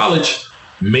 4-year college,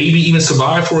 maybe even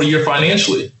survive for a year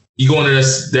financially. You go into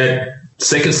that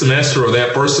second semester or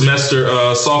that first semester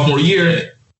sophomore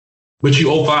year, but you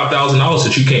owe $5,000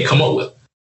 that you can't come up with.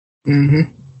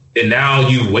 Mm-hmm. And now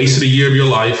you've wasted a year of your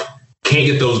life, can't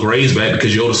get those grades back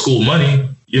because you owe the school money.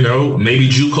 Maybe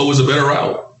JUCO is a better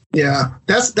route. Yeah,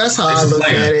 that's how I look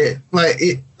at it. Like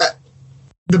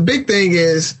the big thing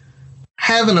is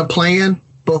having a plan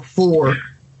before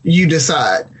you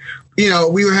decide.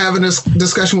 We were having this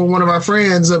discussion with one of our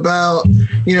friends about,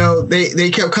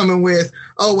 they kept coming with,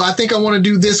 oh, I think I want to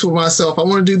do this with myself. I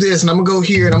want to do this, and I'm going to go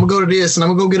here, and I'm going to go to this, and I'm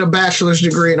going to go get a bachelor's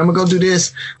degree, and I'm going to go do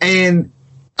this. And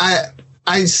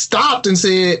I stopped and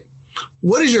said,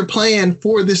 what is your plan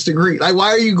for this degree? Like, why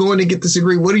are you going to get this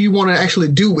degree? What do you want to actually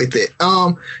do with it?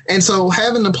 And so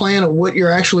having the plan of what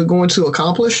you're actually going to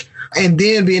accomplish, and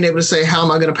then being able to say, how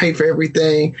am I going to pay for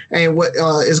everything and what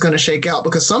is going to shake out?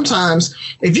 Because sometimes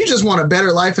if you just want a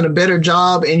better life and a better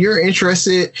job and you're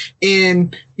interested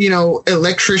in,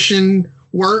 electrician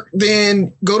work,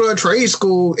 then go to a trade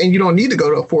school, and you don't need to go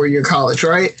to a 4-year college,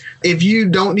 right? If you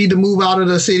don't need to move out of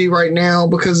the city right now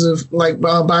because of, like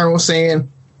Byron was saying,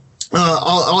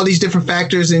 all these different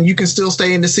factors, and you can still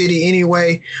stay in the city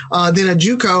anyway, then a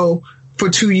JUCO for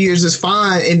 2 years is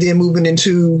fine, and then moving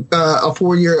into a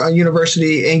 4-year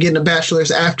university and getting a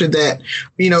bachelor's after that,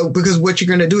 because what you're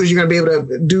going to do is you're going to be able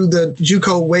to do the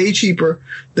JUCO way cheaper,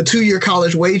 the 2-year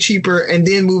college way cheaper, and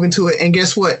then move into it. And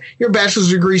guess what? Your bachelor's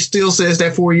degree still says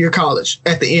that 4-year college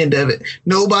at the end of it.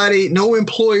 No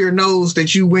employer knows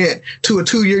that you went to a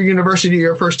 2-year university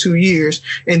your first 2 years,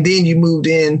 and then you moved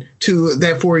in to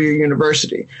that 4-year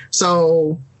university.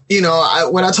 So,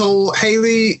 what I told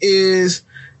Haley is,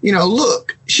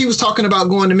 look, she was talking about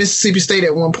going to Mississippi State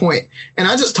at one point, and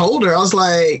I just told her, I was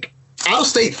like,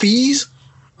 out-of-state fees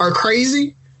are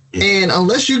crazy, and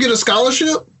unless you get a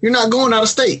scholarship, you're not going out of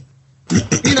state.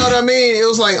 You know what I mean? It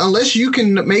was like, unless you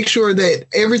can make sure that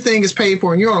everything is paid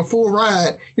for and you're on a full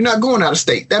ride, you're not going out of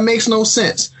state. That makes no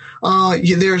sense.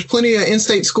 There's plenty of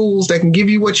in-state schools that can give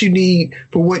you what you need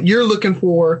for what you're looking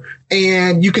for,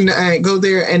 and you can go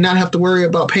there and not have to worry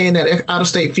about paying that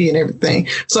out-of-state fee and everything.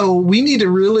 So we need to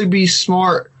really be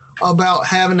smart about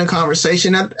having a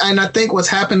conversation. And I think what's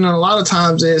happening a lot of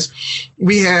times is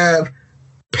we have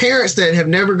parents that have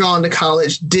never gone to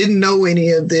college, didn't know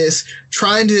any of this,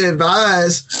 trying to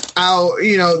advise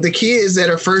the kids that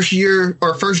are first year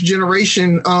or first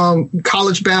generation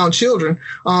college bound children.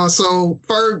 So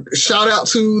Ferg, shout out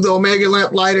to the Omega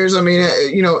Lamplighters. I mean,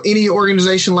 any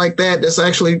organization like that that's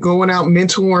actually going out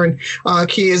mentoring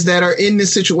kids that are in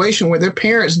this situation where their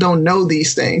parents don't know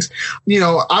these things.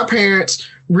 Our parents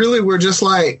really were just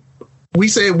like, we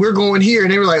said we're going here,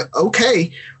 and they were like,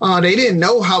 okay. They didn't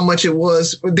know how much it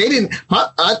was. They didn't.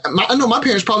 I know my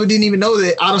parents probably didn't even know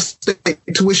that out of state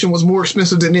tuition was more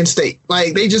expensive than in state.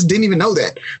 Like they just didn't even know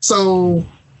that. So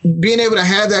being able to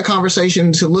have that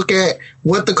conversation, to look at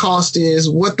what the cost is,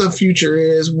 what the future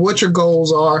is, what your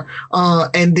goals are,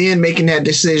 and then making that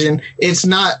decision. It's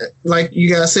not, like you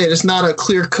guys said, it's not a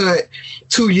clear cut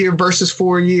 2-year versus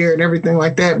 4-year and everything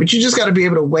like that. But you just got to be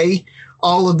able to weigh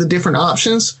all of the different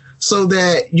options so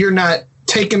that you're not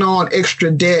taking on extra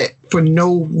debt for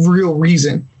no real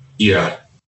reason. Yeah.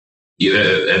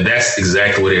 And that's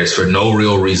exactly what it is, for no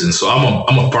real reason. So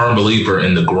I'm a firm believer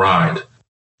in the grind.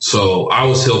 So I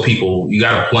always tell people, you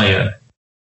got a plan,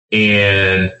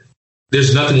 and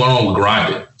there's nothing wrong with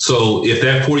grinding. So if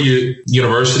that 4-year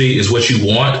university is what you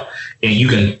want, and you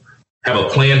can have a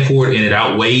plan for it and it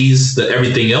outweighs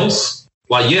everything else,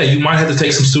 like, yeah, you might have to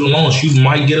take some student loans. You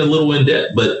might get a little in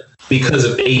debt, but because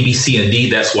of A, B, C, and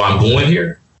D, that's why I'm going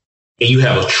here. And you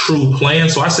have a true plan.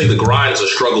 So I say the grind is a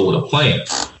struggle with a plan.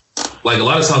 Like a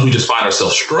lot of times we just find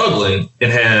ourselves struggling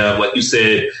and have, like you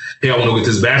said, hey, I want to get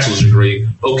this bachelor's degree.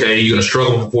 Okay, you're going to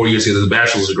struggle for 4 years to get this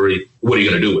bachelor's degree. What are you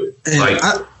going to do with it?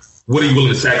 And what are you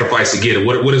willing to sacrifice to get it?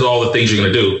 What is all the things you're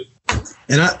going to do?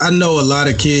 And I know a lot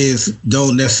of kids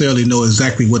don't necessarily know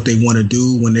exactly what they want to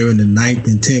do when they're in the 9th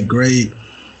and 10th grade.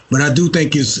 But I do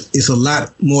think it's a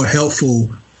lot more helpful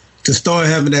to start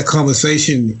having that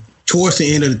conversation towards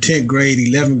the end of the 10th grade,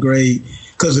 11th grade,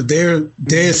 because if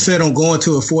they're set on going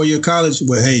to a 4-year college,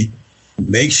 well, hey,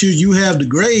 make sure you have the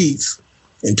grades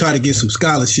and try to get some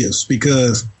scholarships,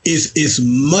 because it's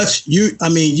much you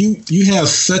have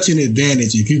such an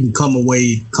advantage if you can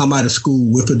come out of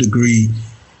school with a degree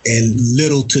and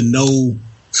little to no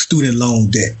student loan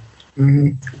debt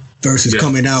versus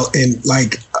coming out and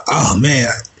like, oh man,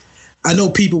 I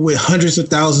know people with hundreds of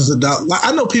thousands of dollars.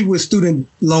 I know people with student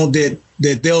loan debt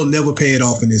that they'll never pay it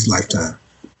off in this lifetime.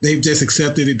 They've just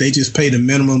accepted it. They just pay the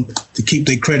minimum to keep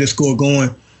their credit score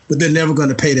going, but they're never going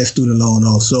to pay that student loan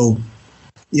off. So,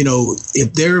 you know,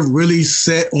 if they're really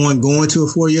set on going to a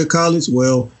 4-year college,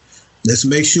 well, let's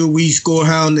make sure we score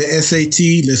high on the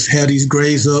SAT. Let's have these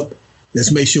grades up.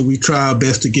 Let's make sure we try our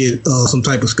best to get some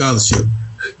type of scholarship.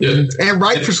 Yeah. And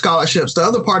write for scholarships. The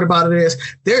other part about it is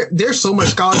there's so much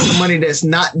scholarship money that's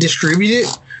not distributed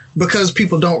because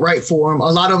people don't write for them.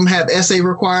 A lot of them have essay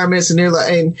requirements, and they're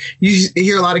like, and you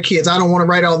hear a lot of kids, I don't want to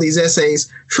write all these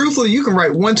essays. Truthfully, you can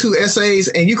write 1-2 essays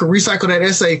and you can recycle that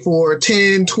essay for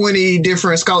 10, 20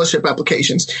 different scholarship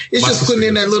applications. It's just putting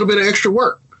in that little bit of extra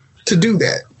work to do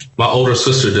that. My older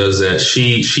sister does that.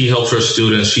 She helps her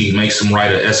students. She makes them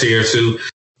write an essay or two,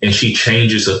 and she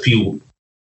changes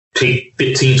take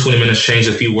 15, 20 minutes, change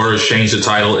a few words, change the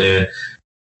title. And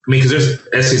I mean, because there's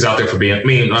essays out there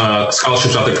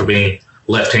scholarships out there for being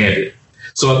left-handed.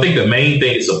 So I think the main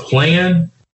thing is a plan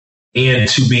and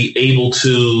to be able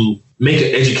to make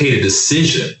an educated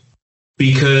decision,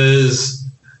 because,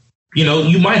 you know,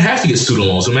 you might have to get student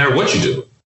loans no matter what you do.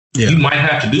 Yeah. You might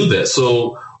have to do that.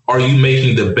 So are you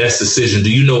making the best decision?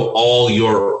 Do you know all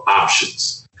your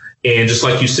options? And just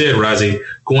like you said, Razi,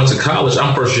 going to college,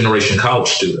 I'm first-generation college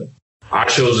student. I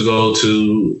chose to go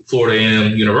to Florida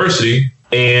A&M University,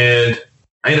 and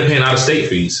I ended up paying out-of-state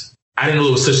fees. I didn't know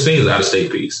there was such thing as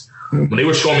out-of-state fees. When they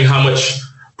were showing me how much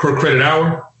per credit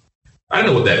hour, I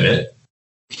didn't know what that meant.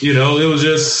 You know, it was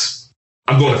just,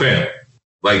 I'm going to FAM.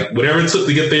 Like, whatever it took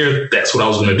to get there, that's what I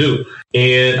was going to do.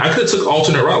 And I could have took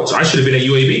alternate routes. I should have been at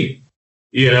UAB.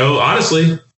 You know,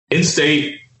 honestly,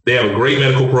 in-state, they have a great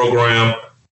medical program.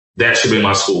 That should be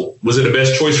my school. Was it the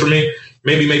best choice for me?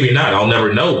 Maybe, maybe not. I'll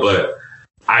never know, but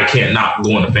I can't not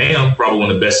go to FAM. Probably one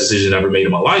of the best decisions I ever made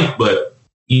in my life, but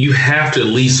you have to at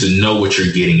least know what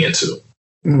you're getting into.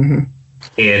 Mm-hmm.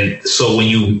 And so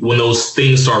when those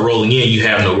things start rolling in, you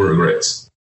have no regrets.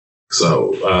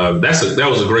 So that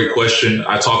was a great question.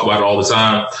 I talk about it all the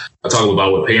time. I talk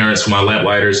about with parents, my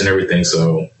lamplighters and everything.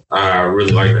 So I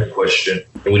really like that question.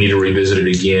 And we need to revisit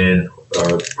it again,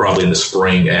 probably in the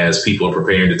spring as people are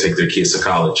preparing to take their kids to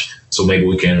college. So maybe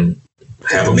we can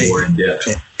have a more in-depth.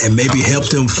 And maybe help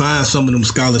them find some of them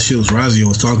scholarships Razio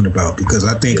was talking about, because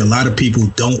I think a lot of people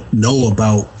don't know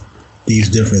about these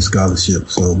different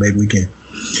scholarships. So maybe we can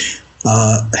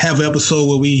have an episode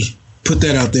where we put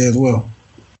that out there as well.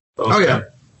 Okay. Oh, yeah.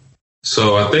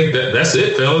 So I think that's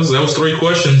it, fellas. That was 3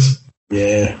 questions.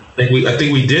 Yeah. I think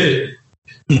we did it.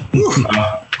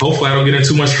 Hopefully I don't get in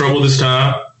too much trouble this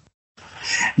time.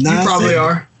 You probably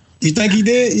are. You think he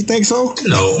did? You think so?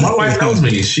 No, my wife knows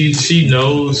me. She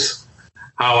knows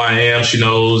how I am. She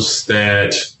knows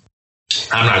that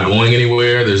I'm not going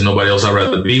anywhere. There's nobody else I'd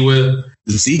rather be with.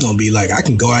 Z gonna be like, I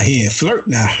can go out here and flirt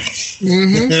now.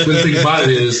 Mm-hmm. The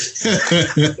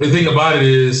thing about it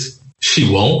is,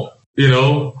 she won't. You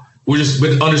know, we're just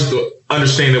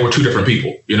understand that we're two different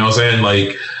people. You know what I'm saying?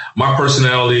 Like, my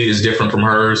personality is different from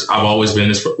hers. I've always been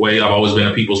this way. I've always been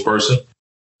a people's person.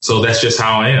 So that's just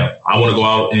how I am. I want to go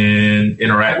out and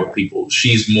interact with people.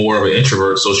 She's more of an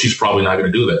introvert, so she's probably not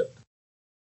going to do that.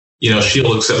 You know,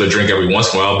 she'll accept a drink every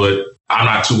once in a while, but I'm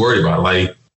not too worried about it.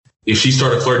 Like, if she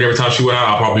started flirting every time she went out,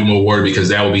 I'll probably be more worried, because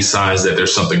that would be signs that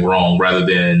there's something wrong rather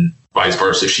than vice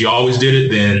versa. If she always did it,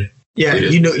 then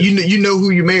you know who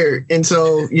you married, and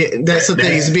so that's the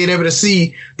thing, is being able to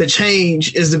see the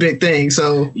change is the big thing.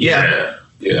 So yeah.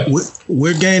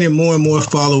 We're gaining more and more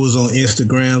followers on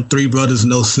Instagram, 3 Brothers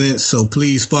No Sense. So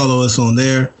please follow us on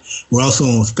there. We're also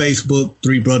on Facebook,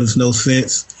 3 Brothers No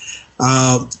Sense.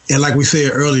 And like we said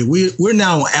earlier, we're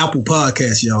now on Apple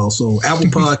Podcasts, y'all. So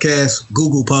Apple Podcasts,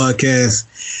 Google Podcasts,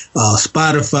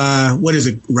 Spotify. What is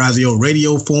it, Razio?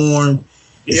 Radio Form.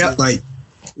 Yeah. Like,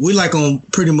 we like on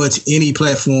pretty much any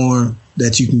platform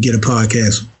that you can get a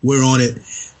podcast. We're on it.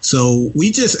 So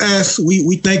we just ask,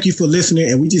 we thank you for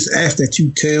listening, and we just ask that you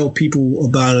tell people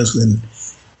about us and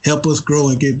help us grow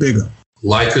and get bigger.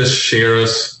 Like us, share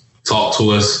us, talk to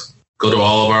us, go to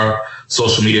all of our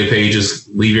social media pages,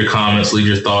 leave your comments, leave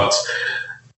your thoughts,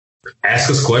 ask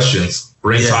us questions,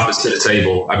 bring topics to the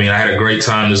table. I mean, I had a great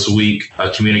time this week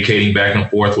communicating back and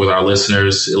forth with our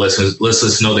listeners. It lets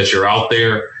us know that you're out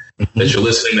there, that you're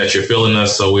listening, that you're feeling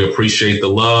us. So we appreciate the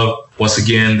love. Once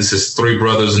again, this is 3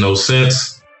 Brothers No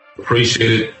Sense.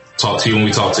 Appreciate it. Talk to you when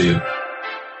we talk to you.